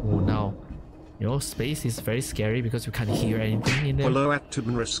 Oh, no. You know, space is very scary because you can't hear anything in there. Hello at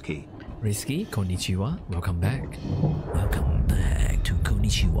Risky. Risky, konnichiwa. Welcome back. Welcome back to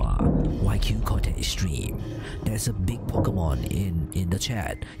Konnichiwa YQ Content Stream. There's a big Pokemon in the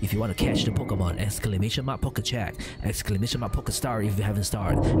chat. If you want to catch the Pokemon, exclamation mark Poke Chat, exclamation mark Poke Star if you haven't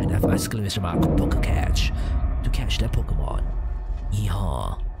started, and exclamation mark Poke Catch to catch that Pokemon.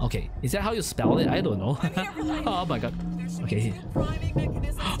 Yeehaw. Okay, is that how you spell it? I don't know. Oh my god. Okay.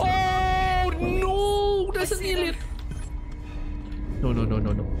 Oh no! There's an alien. No.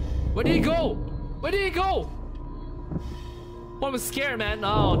 Where did he go? Oh, I was scared, man.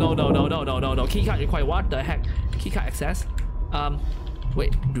 Oh, no. Keycard required. What the heck? Keycard access?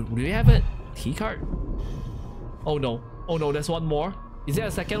 Wait, do we have a keycard? Oh no, there's one more. Is there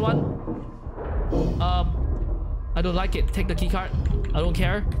a second one? I don't like it. Take the keycard. I don't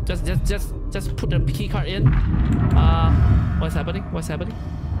care. Just put the keycard in. What's happening? What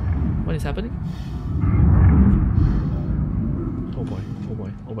is happening? Oh boy.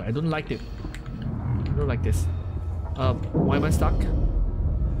 I don't like it. I don't like this. Why am I stuck?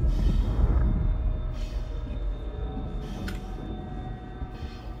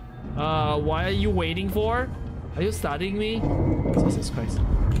 Why are you waiting for? Are you studying me? Jesus Christ.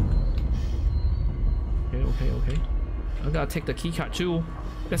 Okay. I'm gonna take the key card too.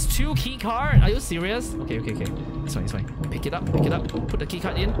 There's 2 key cards. Are you serious? Okay. It's fine. Pick it up. Put the key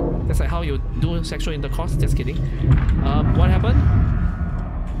card in. That's like how you do sexual intercourse. Just kidding. What happened?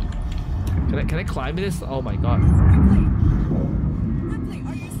 Can I climb this? Oh my god. Ripley,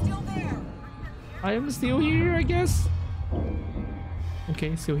 are you still there? I am still here, I guess.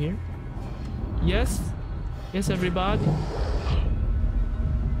 Okay, still here. Yes. Yes, everybody.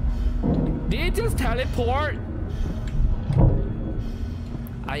 Did it just teleport?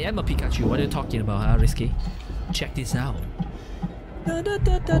 I am a Pikachu. What are you talking about, huh, Risky? Check this out. Da, da,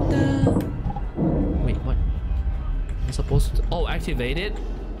 da, da, da. Wait, what? I'm supposed to... Oh, activate it?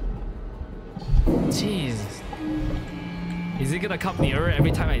 Jeez. Is it gonna come nearer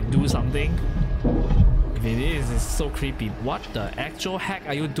every time I do something? If it is, it's so creepy. What the actual heck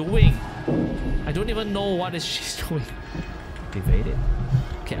are you doing? I don't even know what is she doing. Activate it.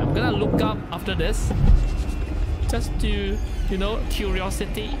 Okay, I'm gonna look up after this. Just to, you know,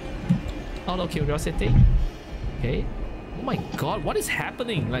 curiosity. Out of curiosity. Okay. Oh my god, what is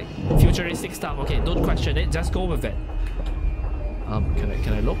happening? Like, futuristic stuff. Okay, don't question it, just go with it.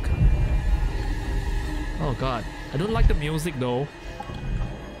 Can I look? Oh god. I don't like the music though.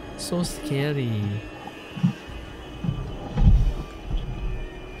 So scary.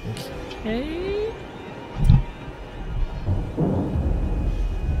 Okay.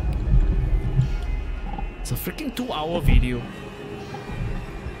 It's a freaking 2-hour video.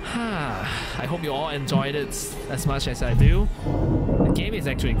 I hope you all enjoyed it as much as I do. The game is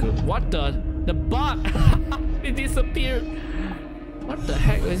actually good. What the bug? It disappeared. What the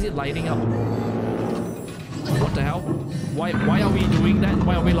heck is it lighting up? What the hell? Why are we doing that?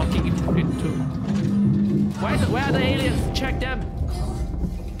 Why are we locking into? Where are the aliens? Check them.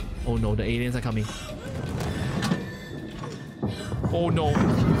 Oh no, the aliens are coming. Oh no.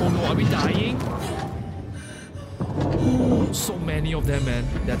 Oh no, are we dying? So many of them, man.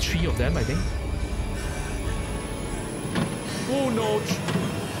 There are 3 of them, I think. Oh no.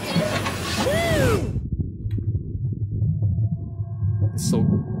 So,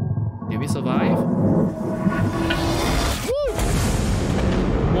 did we survive? Woo!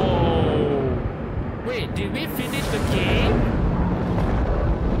 Whoa! Wait, did we finish the game?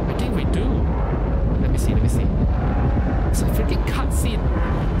 I think we do. Let me see. It's a freaking cutscene.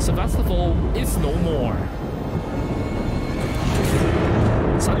 SEVASTOPOL is no more.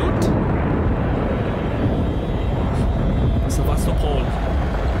 Salute! SEVASTOPOL.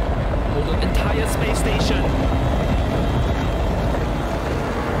 Oh, the entire space station.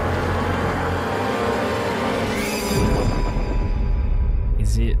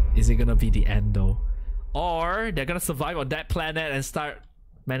 Is it gonna be the end though? Or they're gonna survive on that planet and start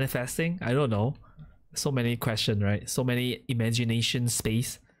manifesting? I don't know. So many questions, right? So many imagination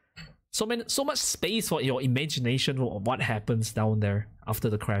space. So much space for your imagination of what happens down there after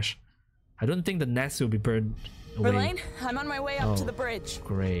the crash. I don't think the nest will be burned away. Verlaine, I'm on my way up to the bridge.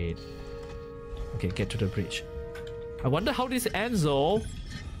 Great. Okay, get to the bridge. I wonder how this ends though.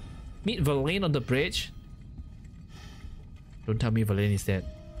 Meet Verlaine on the bridge. Don't tell me Verlaine is dead.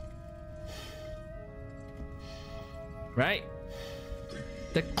 Right?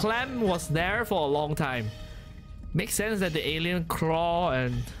 The clam was there for a long time. Makes sense that the alien claw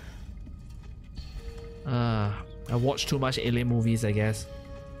and... I watched too much alien movies, I guess.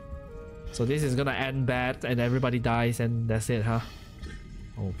 So this is gonna end bad and everybody dies and that's it, huh?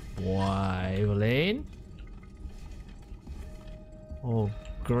 Oh boy, Verlaine? Oh,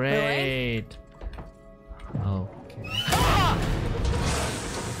 great. Oh, okay. Ah!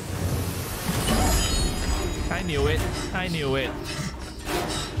 I knew it.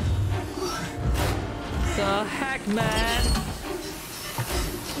 The heck, man?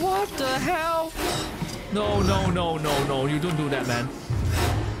 What the hell? No, you don't do that, man.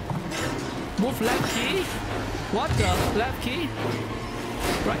 Move left key? What the? Left key?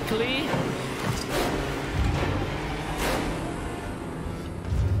 Right key?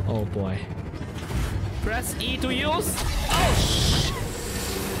 Oh boy. Press E to use? Oh shh!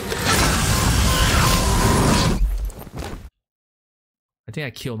 I think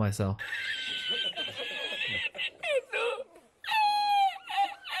I killed myself.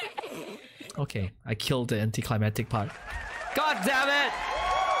 Okay, I killed the anticlimactic part. God damn it!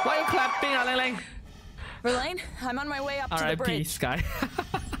 Why are you clapping, Ling Ling? Verlaine, I'm on my way up to the bridge. R.I.P. Sky.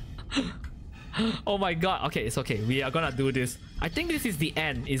 Oh my god. Okay, it's okay. We are gonna do this. I think this is the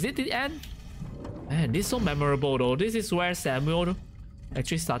end. Is it the end? Man, this is so memorable though. This is where Samuel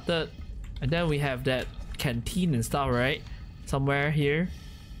actually started. And then we have that canteen and stuff, right? Somewhere here.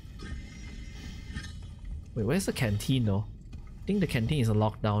 Wait, where's the canteen though? I think the canteen is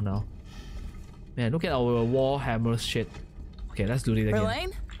locked down now. Man, look at our wall hammer shit. Okay, let's do it again.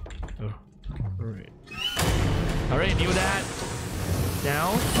 Verlaine? Oh, alright. Alright, knew that.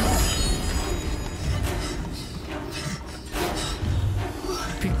 Now.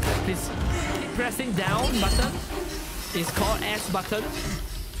 Please keep pressing down button. It's called S button.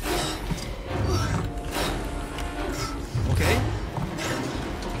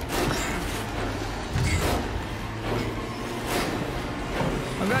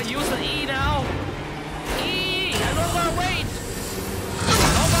 gonna use the E now. E! I don't wanna wait!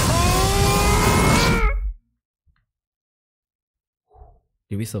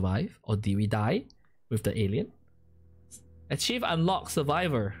 Did we survive? Or did we die with the alien? Achieve unlock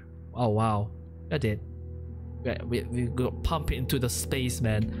survivor. Oh wow. I did. We got pumped into the space,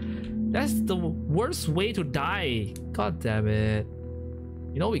 man. That's the worst way to die. God damn it.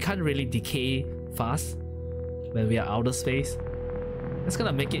 You know, we can't really decay fast when we are outer space. That's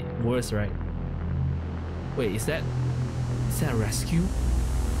gonna make it worse, right? Wait, is that a rescue?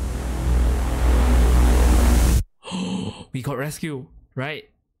 We got rescue, right?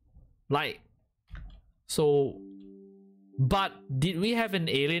 Like, so, but did we have an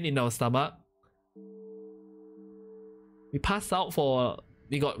alien in our stomach? We passed out for,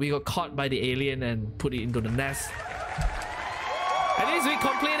 we got caught by the alien and put it into the nest. At least we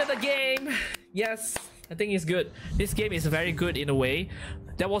completed the game. Yes, I think it's good. This game is very good in a way.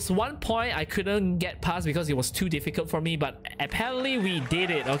 There was one point I couldn't get past because it was too difficult for me, but apparently we did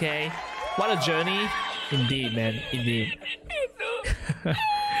it, okay? What a journey. Indeed, man. Indeed.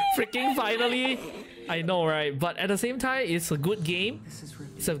 Freaking finally. I know, right? But at the same time, it's a good game.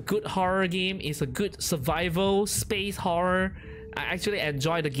 It's a good horror game. It's a good survival space horror. I actually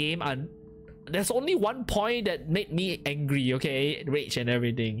enjoy the game, and there's only one point that made me angry, okay? Rage and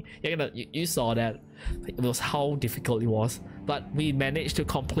everything. You saw that. It was how difficult it was. But we managed to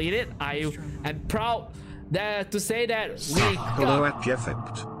complete it. I am proud to say that we Hello at Jeffy.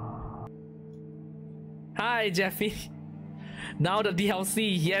 Hi, Jeffy. Now the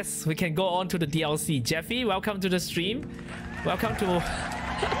DLC. Yes, we can go on to the DLC. Jeffy, welcome to the stream. Welcome to...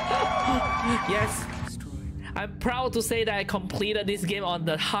 Yes. I'm proud to say that I completed this game on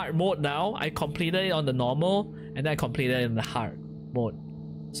the hard mode now. I completed it on the normal, and then I completed it in the hard mode.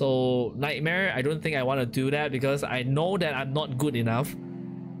 So, Nightmare, I don't think I want to do that because I know that I'm not good enough.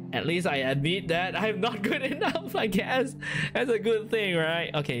 At least I admit that I'm not good enough, I guess. That's a good thing, right?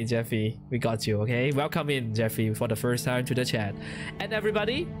 Okay, Jeffy, we got you, okay? Welcome in, Jeffy, for the first time to the chat. And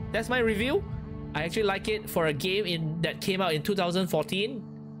everybody, that's my review. I actually like it for a game that came out in 2014.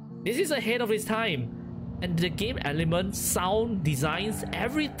 This is ahead of its time. And the game elements, sound, designs,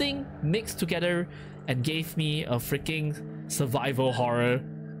 everything mixed together and gave me a freaking survival horror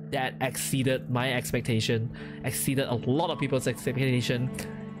that exceeded my expectation, exceeded a lot of people's expectation.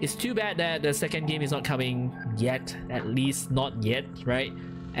 It's too bad that the second game is not coming yet, at least not yet, right?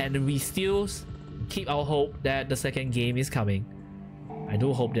 And we still keep our hope that the second game is coming. I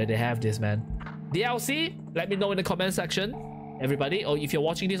do hope that they have this, man. DLC, let me know in the comment section, everybody. Or if you're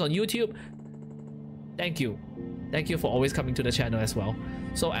watching this on YouTube, thank you. Thank you for always coming to the channel as well.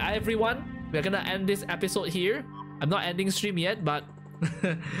 So everyone, we're gonna end this episode here. I'm not ending stream yet, but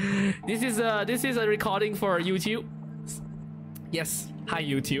this is a recording for YouTube. Yes, hi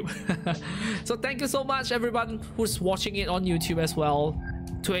YouTube. So thank you so much everyone who's watching it on YouTube as well.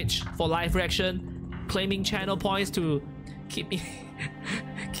 Twitch for live reaction, claiming channel points to keep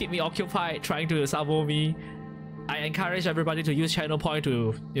me occupied, trying to sabo me. I encourage everybody to use channel point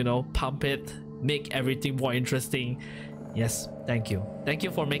to, you know, pump it, make everything more interesting. Yes, thank you. Thank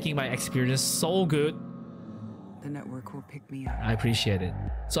you for making my experience so good. The network will pick me up. I appreciate it.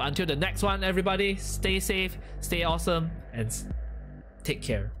 So until the next one, everybody, stay safe, stay awesome, and take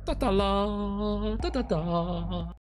care. Da-da-la, da-da-da.